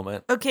Muppets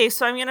moment. Okay,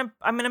 so I'm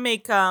gonna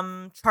make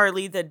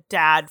Charlie the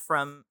dad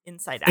from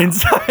Inside Out.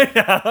 Inside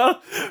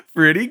Out,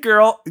 pretty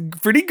girl.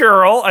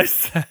 I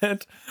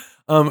said.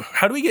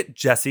 How do we get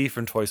Jessie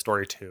from Toy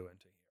Story 2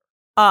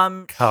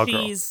 into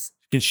Cowgirl. She's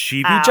Can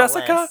she be Alice.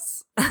 Jessica?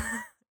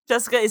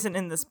 Jessica isn't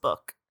in this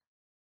book.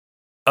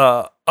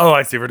 Oh,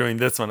 I see. We're doing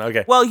this one.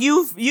 Okay. Well,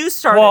 you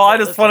started. Well, I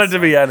with just wanted this to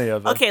be one. any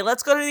of them. Okay,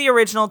 let's go to the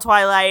original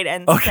Twilight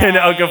and Okay,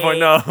 no, say good point.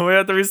 No, we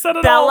have to reset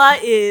it Bella all.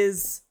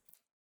 is.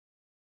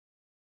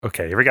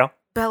 Okay, here we go.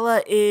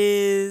 Bella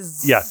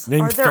is. Yes.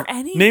 Are there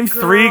any? Name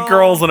 3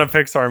 girls in a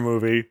Pixar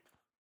movie.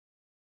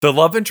 The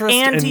love interest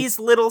Andy's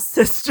little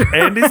sister. and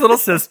Andy's little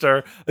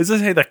sister. Let's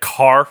just say the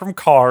car from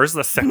Cars,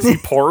 the sexy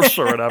Porsche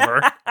or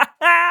whatever,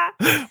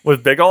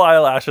 with big ol'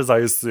 eyelashes, I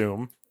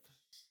assume.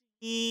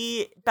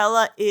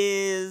 Bella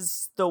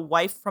is the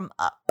wife from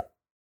Up.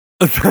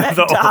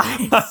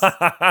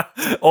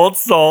 Old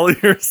soul,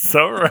 you're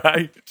so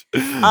right.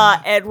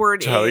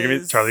 Edward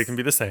Charlie can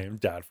be the same.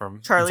 Dad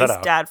from Charlie's Inside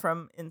Out. dad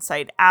from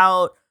Inside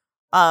Out.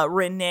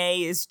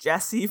 Renee is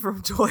Jessie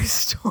from Toy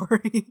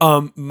Story.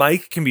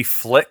 Mike can be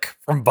Flick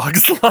from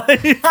Bugs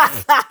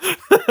Life.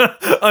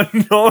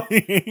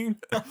 Annoying.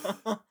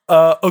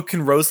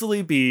 Can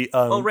Rosalie be?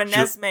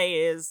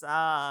 Renesmee is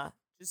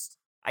just,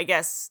 I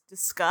guess,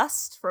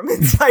 Disgust from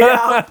Inside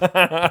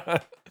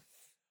Out.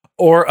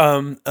 Or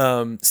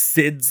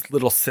Sid's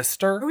little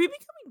sister. Are we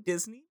becoming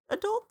Disney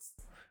adults?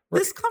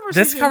 This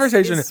This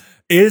conversation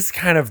is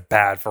kind of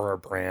bad for our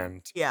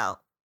brand. Yeah.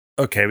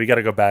 Okay, we got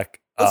to go back.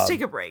 Let's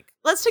take a break.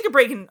 Let's take a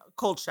break and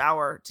cold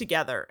shower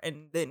together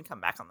and then come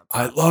back on the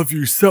I pod. love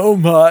you so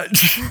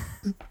much.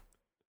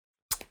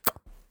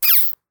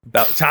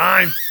 About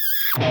time.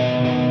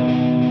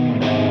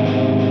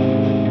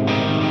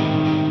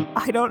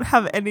 I don't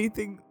have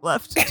anything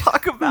left to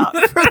talk about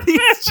for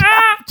these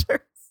chapters.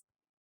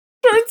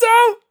 Turns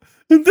out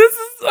this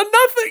is a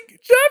nothing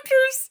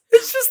chapters.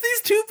 It's just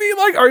these two being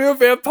like, "Are you a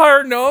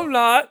vampire? No, I'm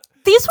not."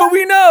 These But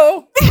we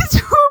know.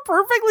 These were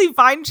perfectly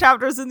fine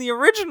chapters in the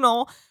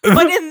original,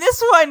 but in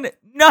this one,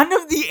 none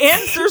of the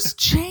answers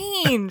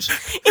change.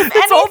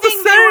 If all the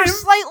anything, they were same.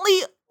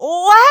 slightly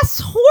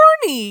less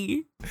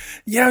horny.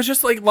 Yeah, it was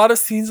just like a lot of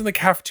scenes in the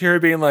cafeteria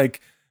being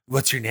like,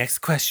 what's your next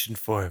question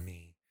for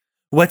me?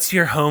 What's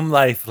your home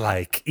life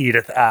like?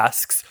 Edith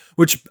asks,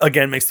 which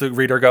again makes the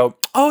reader go,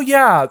 oh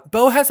yeah,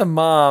 Bo has a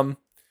mom.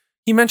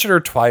 He mentioned her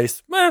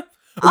twice. Meh.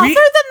 Other than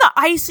the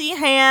icy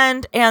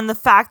hand and the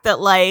fact that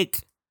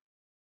like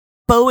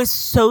Bo is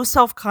so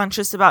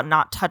self-conscious about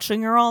not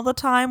touching her all the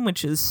time,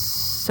 which is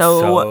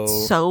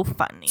so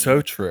funny.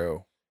 So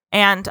true.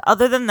 And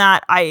other than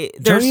that,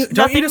 Don't you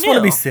nothing just new. want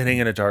to be sitting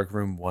in a dark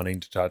room wanting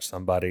to touch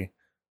somebody?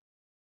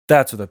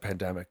 That's what the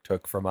pandemic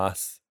took from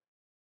us.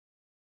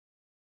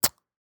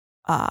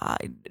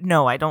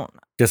 No, I don't.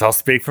 Guess I'll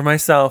speak for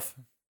myself.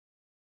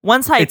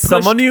 Once It's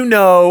someone you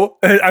know.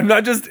 I'm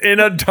not just in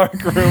a dark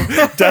room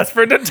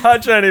desperate to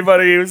touch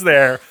anybody who's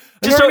there.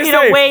 just don't in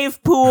a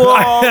wave pool,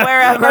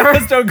 wherever. I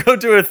just don't go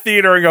to a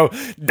theater and go,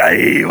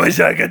 I wish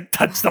I could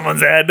touch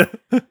someone's head.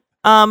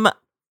 I'm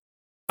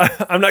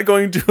not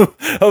going to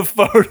a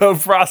photo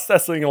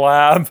processing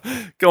lab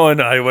going,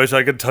 I wish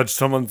I could touch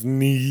someone's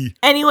knee.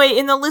 Anyway,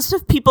 in the list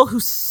of people who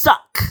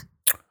suck,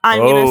 I'm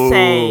going to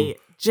say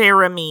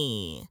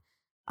Jeremy.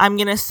 I'm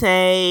going to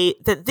say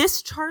that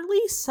this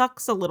Charlie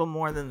sucks a little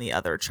more than the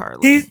other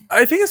Charlie.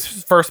 I think his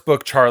first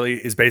book, Charlie,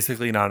 is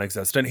basically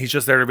non-existent. He's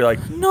just there to be like,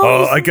 No,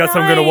 I guess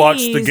I'm going to watch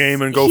the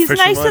game and go He's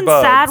fishing nice my and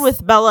bugs. sad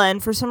with Bella,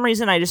 and for some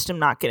reason, I just am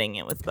not getting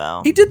it with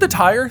Bo. He did the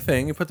tire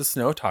thing. He put the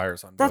snow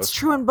tires on. That's Bo's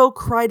true, car. and Bo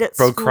cried at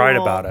school. Bo cried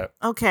about it.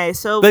 Okay,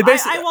 so They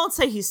basically- I won't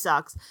say he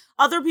sucks.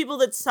 Other people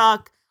that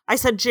suck, I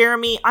said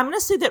Jeremy. I'm going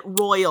to say that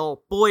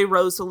Royal, Boy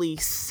Rosalie,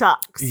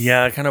 sucks.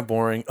 Yeah, kind of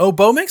boring. Oh,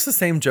 Bo makes the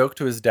same joke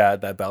to his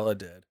dad that Bella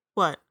did.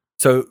 What?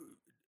 So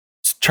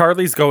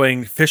Charlie's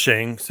going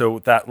fishing, so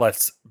that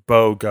lets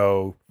Bo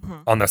go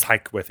on this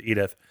hike with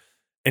Edith.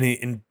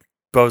 And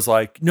Bo's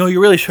like, no,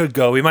 you really should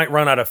go. We might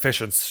run out of fish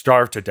and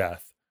starve to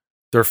death.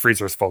 Their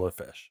freezer's full of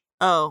fish.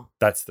 Oh.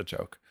 That's the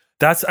joke.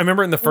 I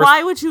remember in the first...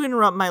 Why would you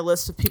interrupt my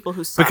list of people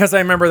who suck? Because I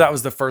remember that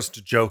was the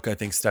first joke I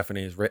think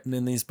Stephanie has written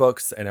in these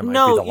books, and it might be the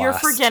last. No, you're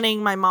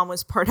forgetting my mom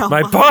was part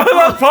My Albino.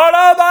 part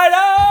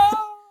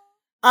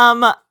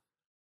albino!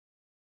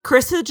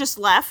 Chris had just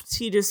left.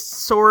 He just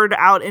soared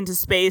out into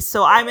space,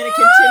 so I'm going to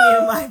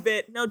continue my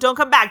bit. No, don't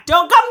come back.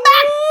 Don't come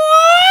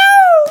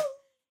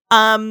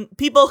back!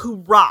 People who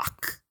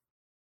rock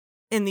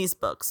in these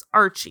books.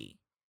 Archie.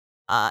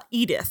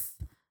 Edith.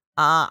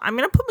 I'm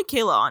going to put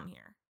Michaela on here.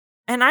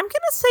 And I'm going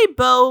to say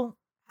Bo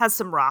has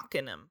some rock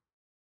in him.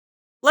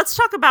 Let's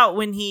talk about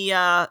when he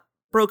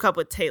broke up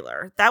with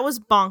Taylor. That was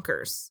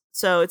bonkers.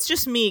 So it's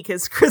just me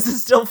because Chris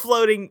is still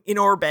floating in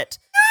orbit.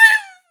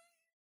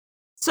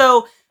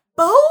 So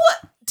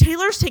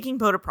Taylor's taking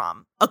Bo to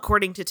prom,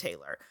 according to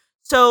Taylor.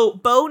 So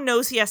Bo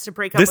knows he has to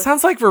break up This with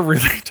sounds like we're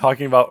really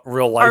talking about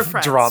real our life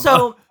friend. drama.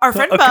 So our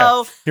friend Okay,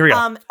 Bo, here we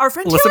go. our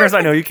friend Listeners, Taylor,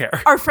 I know you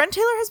care. Our friend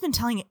Taylor has been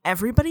telling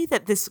everybody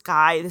that this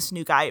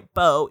new guy,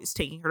 Bo, is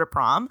taking her to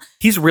prom.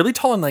 He's really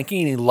tall and lanky,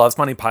 and he loves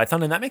Monty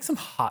Python, and that makes him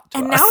hot to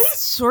And us. now he's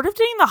sort of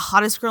dating the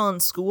hottest girl in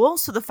school.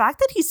 So the fact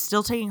that he's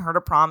still taking her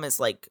to prom is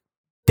like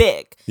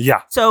big.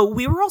 Yeah. So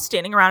we were all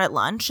standing around at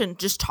lunch and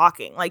just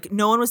talking. Like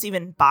no one was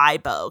even by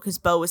Bo because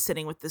Bo was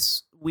sitting with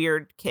this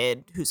weird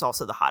kid who's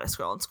also the hottest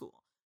girl in school.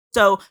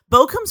 So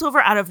Bo comes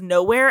over out of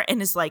nowhere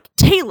and is like,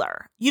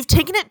 Taylor, you've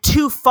taken it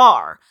too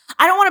far.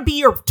 I don't want to be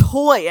your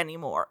toy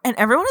anymore. And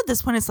everyone at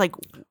this point is like,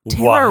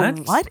 Taylor,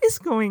 what is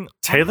going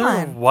Taylor,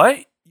 on? what?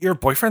 Your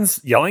boyfriend's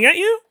yelling at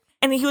you?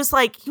 And he was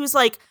like,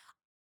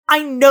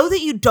 I know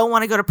that you don't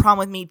want to go to prom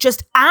with me.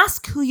 Just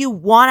ask who you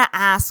want to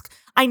ask.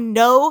 I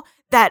know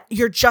that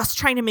you're just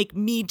trying to make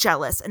me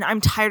jealous and I'm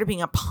tired of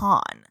being a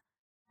pawn.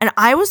 And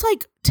I was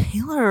like,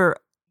 Taylor,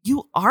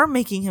 you are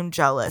making him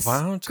jealous.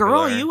 Wow,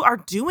 girl, Taylor. you are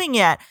doing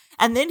it.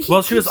 And then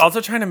She was also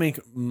trying to make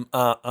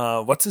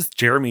what's his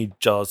Jeremy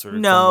jealous or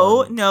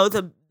No, someone. no,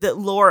 the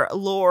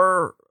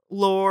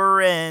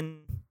Lauren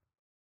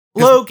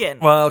Logan.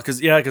 Well,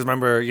 because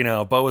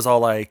remember, Bo was all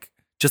like,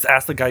 just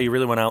ask the guy you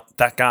really want out.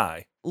 That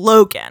guy,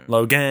 Logan.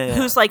 Logan,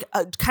 Who's like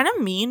kind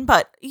of mean,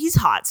 but he's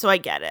hot, so I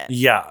get it.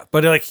 yeah,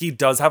 but like he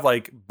does have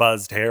like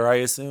buzzed hair, I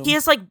assume. He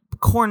has like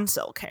corn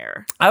silk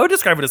hair. I would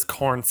describe it as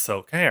corn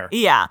silk hair.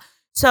 Yeah.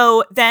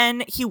 So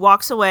then he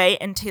walks away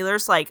and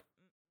Taylor's like,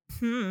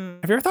 Have you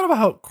ever thought about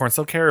how corn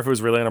silk hair, if it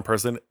was really on a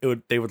person,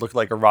 they would look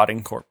like a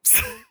rotting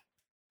corpse?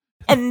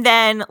 And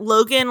then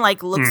Logan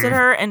like looks at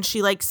her and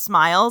she like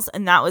smiles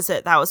and that was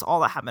it. That was all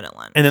that happened at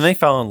lunch. And then they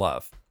fell in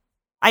love,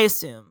 I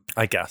assume.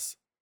 I guess.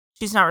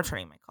 She's not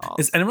returning my calls.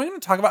 Is anyone going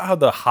to talk about how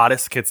the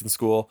hottest kids in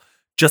school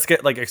just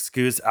get like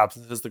excused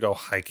absences to go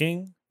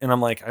hiking? And I'm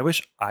like, I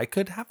wish I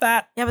could have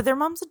that. Yeah, but their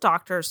mom's a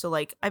doctor, so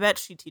like I bet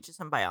she teaches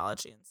them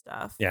biology and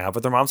stuff. Yeah,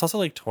 but their mom's also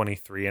like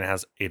 23 and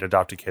has 8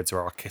 adopted kids who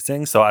are all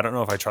kissing. So I don't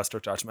know if I trust her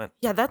judgment.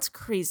 Yeah, that's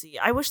crazy.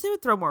 I wish they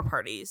would throw more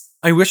parties.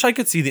 I wish I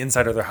could see the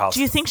inside of their house.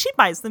 Do you think she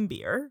buys them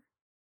beer?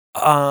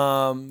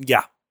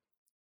 Yeah.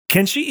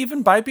 Can she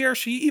even buy beer? Is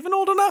she even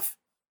old enough?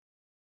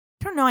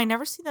 I don't know. I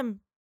never see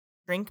them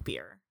drink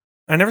beer.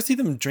 I never see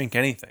them drink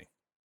anything.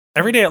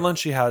 Every day at lunch,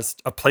 she has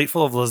a plate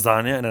full of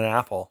lasagna and an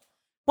apple.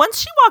 Once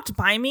she walked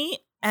by me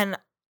and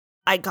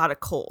I got a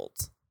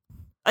cold.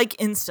 Like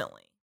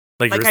instantly.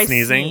 Like you're I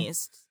sneezing?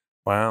 sneezed.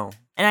 Wow.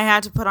 And I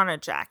had to put on a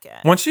jacket.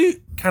 Once she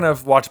kind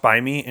of walked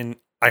by me and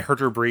I heard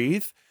her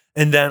breathe,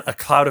 and then a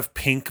cloud of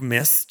pink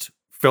mist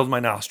filled my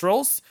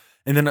nostrils,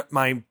 and then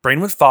my brain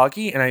was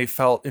foggy, and I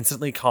felt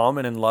instantly calm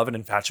and in love and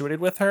infatuated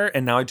with her,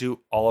 and now I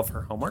do all of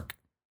her homework.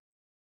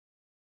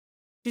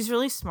 She's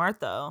really smart,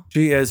 though.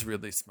 She is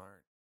really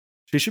smart.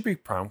 She should be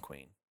prom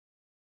queen.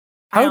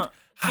 Do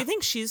you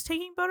think she's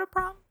taking Bo to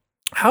prom?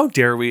 How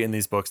dare we in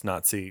these books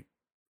not see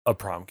a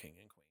prom king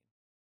and queen?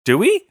 Do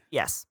we?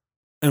 Yes.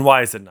 And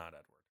why is it not Edward?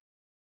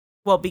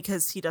 Well,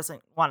 because he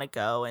doesn't want to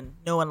go and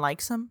no one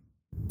likes him.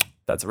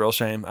 That's a real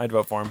shame. I'd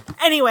vote for him.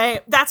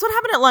 Anyway, that's what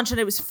happened at lunch, and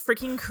it was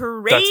freaking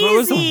crazy. That's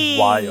what was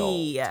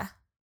wild.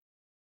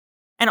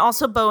 And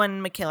also, Bo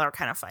and Michaela are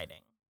kind of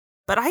fighting.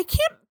 But I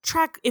can't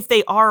track if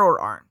they are or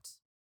aren't.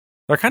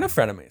 They're kind of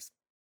frenemies.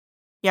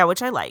 Yeah,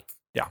 which I like.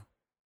 Yeah.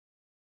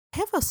 I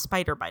have a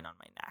spider bite on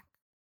my neck.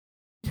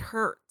 It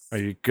hurts. Are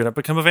you going to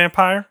become a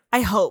vampire?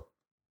 I hope.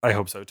 I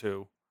hope so,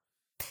 too.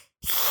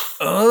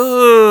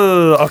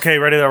 Oh, okay,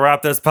 ready to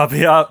wrap this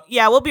puppy up?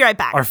 Yeah, we'll be right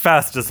back. Our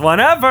fastest one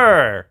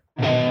ever.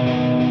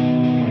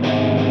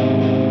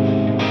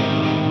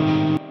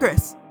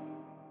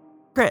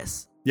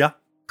 Chris. Yeah.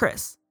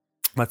 Chris.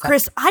 What's that?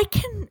 Chris,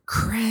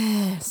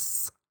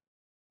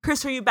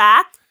 are you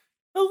back?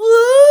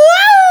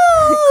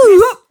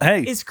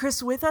 Hey. Is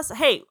Chris with us?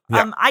 Hey,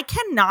 Yeah. I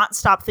cannot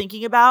stop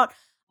thinking about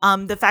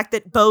the fact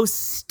that Bo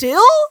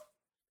still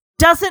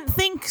doesn't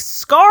think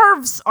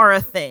scarves are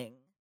a thing.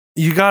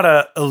 You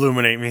gotta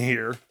illuminate me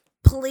here.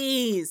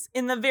 Please.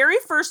 In the very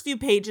first few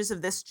pages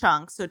of this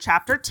chunk, so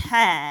chapter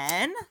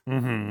 10,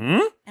 Mm-hmm.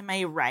 am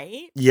I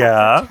right?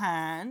 Yeah.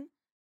 Chapter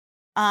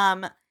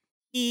 10.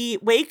 He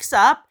wakes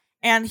up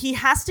and he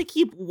has to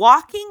keep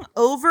walking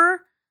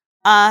over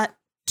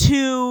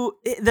to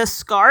the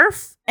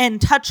scarf and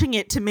touching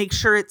it to make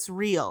sure it's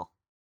real.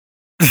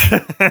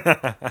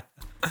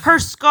 Her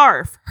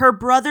scarf, her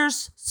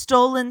brother's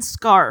stolen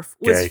scarf,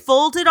 was Okay.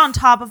 folded on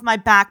top of my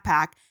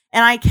backpack,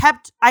 and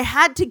I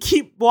had to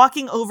keep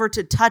walking over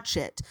to touch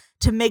it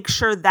to make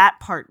sure that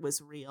part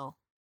was real.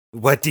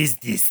 What is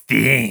this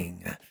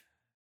thing?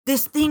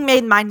 This thing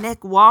made my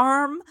neck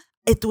warm.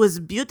 It was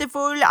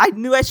beautiful. I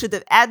knew I should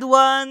have had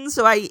one,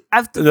 so I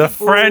have to The keep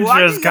French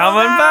walking is coming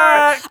over.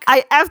 back.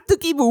 I have to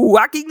keep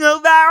walking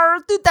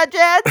over to touch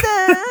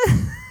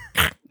it.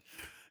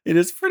 It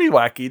is pretty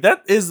wacky.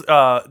 That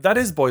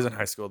is boys in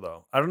high school,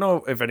 though. I don't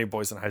know if any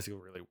boys in high school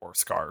really wore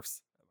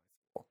scarves.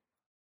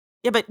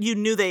 Yeah, but you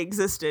knew they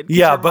existed. 'Cause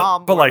Yeah, your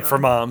mom but wore like for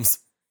them. moms.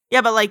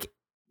 Yeah, but like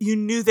you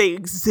knew they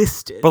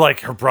existed. But like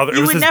her brother, You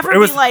it was would his, never it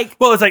was, be like-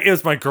 well, it's like it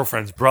was my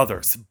girlfriend's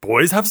brothers.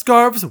 Boys have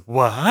scarves?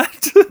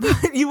 What?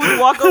 You would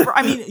walk over.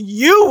 I mean,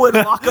 you would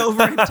walk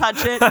over and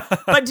touch it.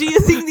 But do you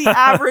think the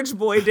average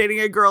boy dating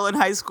a girl in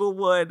high school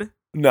would?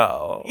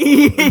 No.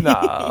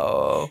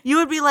 No. You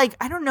would be like,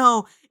 I don't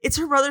know. It's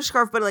her brother's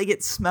scarf, but like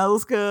it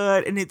smells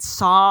good and it's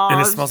soft.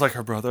 And it smells like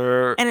her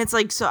brother. And it's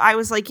like, so I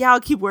was like, yeah, I'll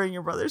keep wearing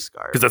your brother's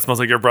scarf. Because that smells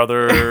like your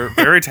brother.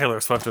 Very Taylor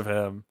Swift of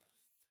him.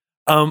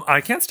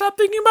 I can't stop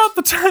thinking about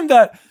the time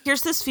that.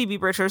 Here's this Phoebe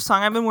Bridgers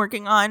song I've been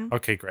working on.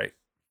 Okay, great.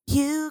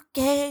 You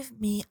gave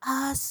me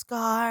a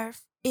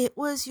scarf. It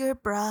was your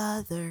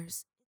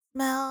brother's. It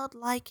smelled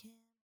like him.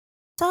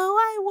 So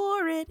I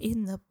wore it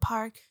in the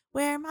park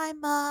where my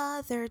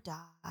mother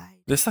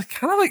died. This like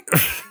kind of like.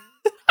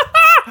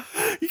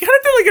 You kind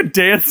of did like a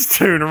dance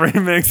tune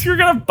remix. You're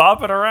gonna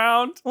bop it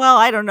around. Well,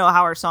 I don't know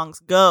how our songs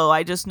go.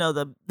 I just know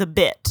the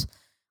bit,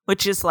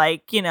 which is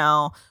like, you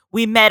know,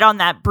 we met on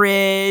that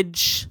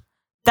bridge.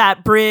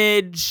 That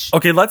bridge.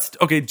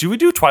 Okay, do we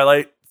do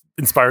Twilight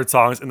inspired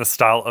songs in the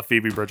style of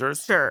Phoebe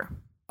Bridgers? Sure.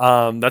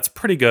 That's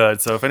pretty good.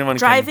 So if anyone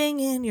Driving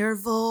in your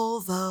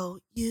Volvo,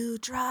 you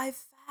drive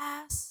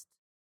fast.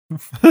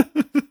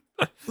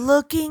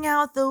 Looking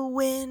out the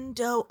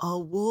window, a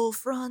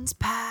wolf runs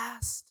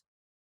past.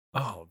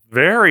 Oh,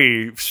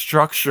 very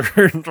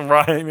structured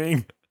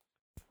rhyming.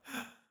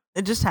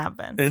 It just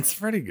happened. It's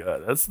pretty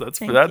good. That's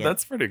Thank you.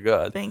 that's pretty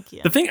good. Thank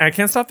you. The thing I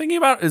can't stop thinking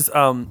about is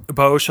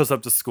Bo shows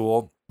up to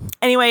school.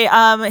 Anyway,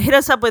 hit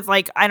us up with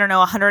like, I don't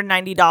know,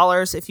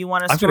 $190 if you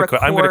want us to record.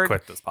 I'm gonna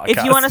quit this podcast.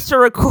 If you want us to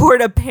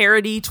record a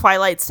parody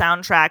Twilight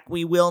soundtrack,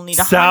 we will need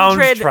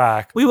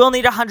soundtrack. We will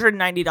need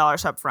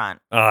 $190 up front.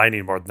 I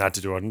need more than that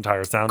to do an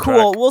entire soundtrack.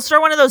 Cool. We'll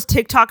start one of those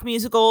TikTok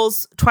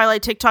musicals,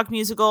 Twilight TikTok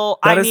musical.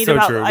 That I is need so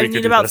about true. We I could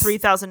need do about this.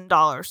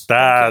 $3,000.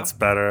 That's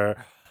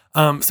better.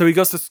 So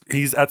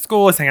he's at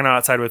school. He's hanging out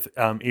outside with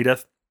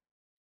Edith.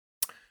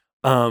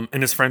 And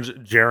his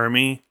friend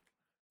Jeremy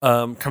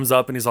comes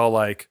up and he's all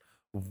like,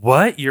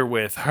 "What? You're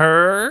with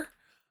her?"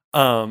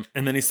 And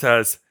then he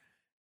says,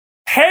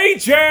 "Hey,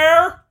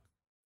 Jer!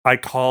 I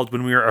called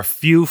when we were a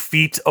few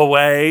feet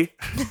away."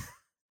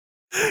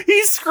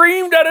 He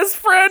screamed at his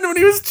friend when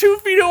he was 2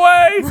 feet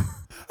away.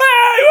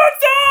 "Hey,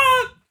 what's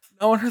up?"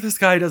 I wonder if this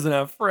guy doesn't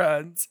have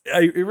friends.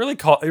 It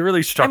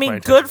really struck my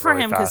attention good for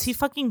really him because fast. he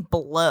fucking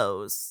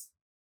blows.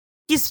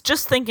 He's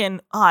just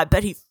thinking, oh, I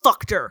bet he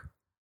fucked her.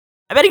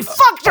 I bet he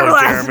fucked her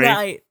last Jeremy.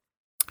 night.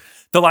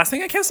 The last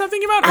thing I can't stop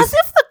thinking about As is...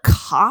 if the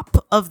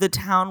cop of the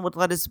town would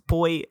let his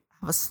boy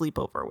have a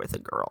sleepover with a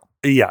girl.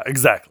 Yeah,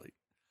 exactly.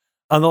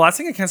 The last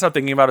thing I can't stop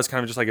thinking about is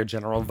kind of just like a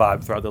general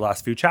vibe throughout the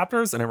last few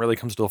chapters, and it really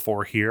comes to the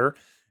fore here,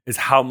 is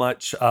how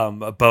much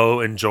Bo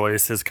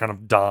enjoys his kind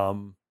of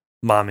dom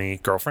mommy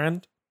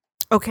girlfriend.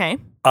 Okay.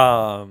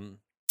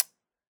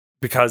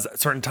 Because at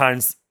certain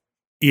times,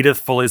 Edith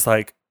Foley's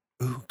like,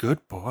 ooh,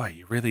 good boy,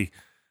 you really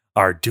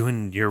are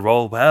doing your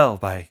role well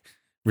by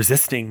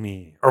resisting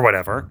me, or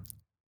whatever.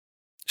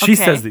 She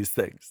Okay. says these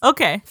things.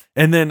 Okay.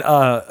 And then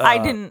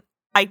I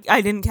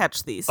didn't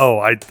catch these. Oh,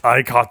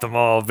 I caught them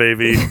all,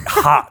 baby.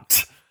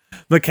 Hot.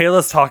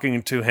 Michaela's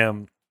talking to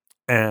him,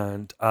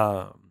 and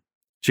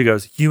she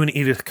goes, you and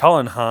Edith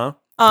Cullen, huh?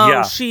 Oh,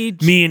 yeah. she...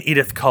 Me and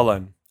Edith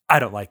Cullen. I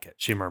don't like it,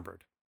 she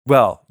murmured.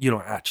 Well, you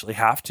don't actually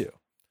have to.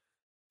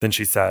 Then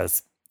she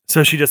says,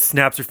 so she just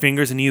snaps her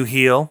fingers and you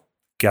heal?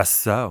 Guess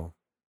so.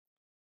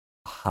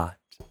 Hot.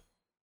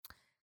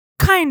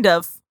 Kind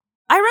of.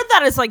 I read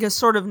that as like a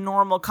sort of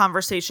normal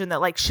conversation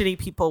that like shitty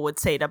people would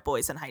say to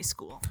boys in high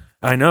school.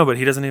 I know, but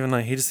he doesn't even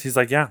like, he's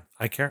like, yeah,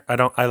 I care.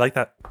 I like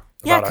that.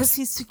 Yeah, about us. because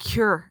he's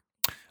secure.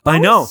 I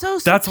Bo know. is so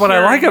That's what I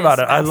secure like in about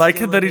his it. I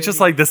like it that he's just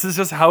like, this is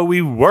just how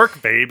we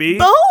work, baby.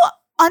 Bo,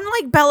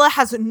 unlike Bella,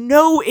 has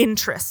no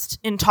interest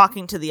in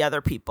talking to the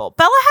other people.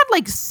 Bella had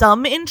like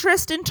some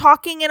interest in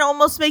talking and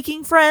almost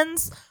making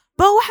friends.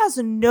 Bo has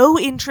no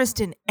interest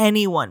in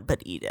anyone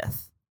but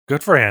Edith.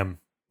 Good for him.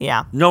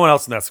 Yeah. No one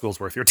else in that school's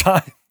worth your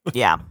time.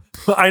 Yeah.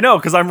 I know,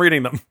 because I'm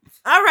reading them.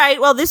 All right.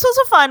 Well, this was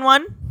a fun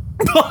one.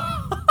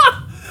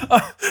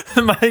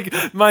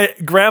 My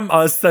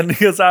grandma's sending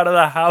us out of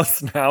the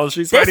house now.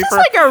 She's This ready is for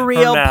like a her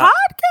real nap.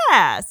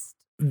 podcast.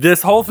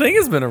 This whole thing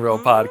has been a real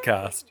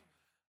podcast.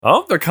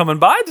 Oh, they're coming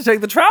by to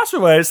take the trash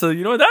away. So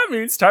you know what that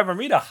means? Time for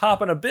me to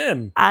hop in a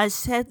bin. I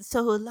said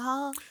so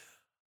long.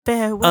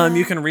 Farewell.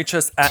 You can reach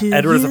us at to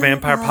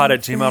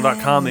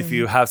edwardsofvampirepod@gmail.com if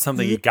you have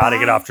something you got to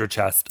get off your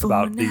chest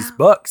about these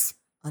books.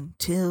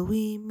 Until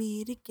we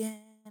meet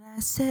again, I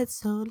said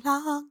so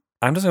long.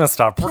 I'm just going to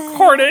stop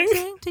recording.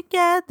 Planting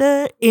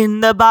together in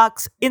the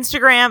box.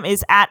 Instagram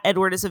is at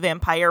Edward is a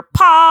Vampire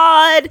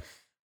Pod.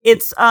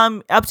 It's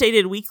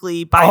updated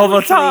weekly by All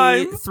the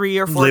time. 3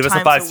 or 4 Leave times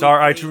us a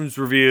 5-star week. iTunes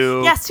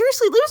review. Yeah,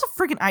 seriously, leave us a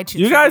freaking iTunes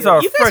You guys review.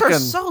 are You guys are frickin-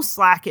 so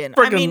slacking.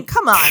 I mean,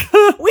 come on.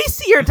 We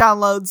see your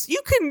downloads.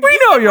 You can. We you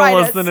know can you're write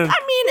us. listening. I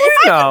mean, We if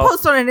I know. can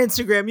post on an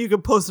Instagram, you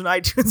can post an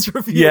iTunes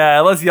review.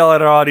 Yeah, let's yell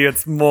at our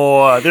audience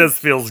more. This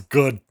feels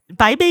good.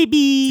 Bye,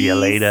 baby. See you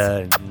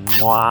later.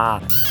 Mwah.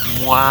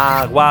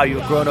 Mwah. Wow,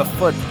 you've grown a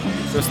foot.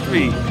 There's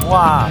 3.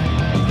 Mwah.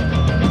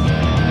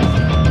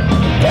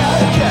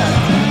 Welcome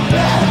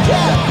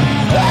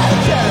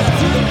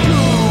to the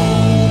cool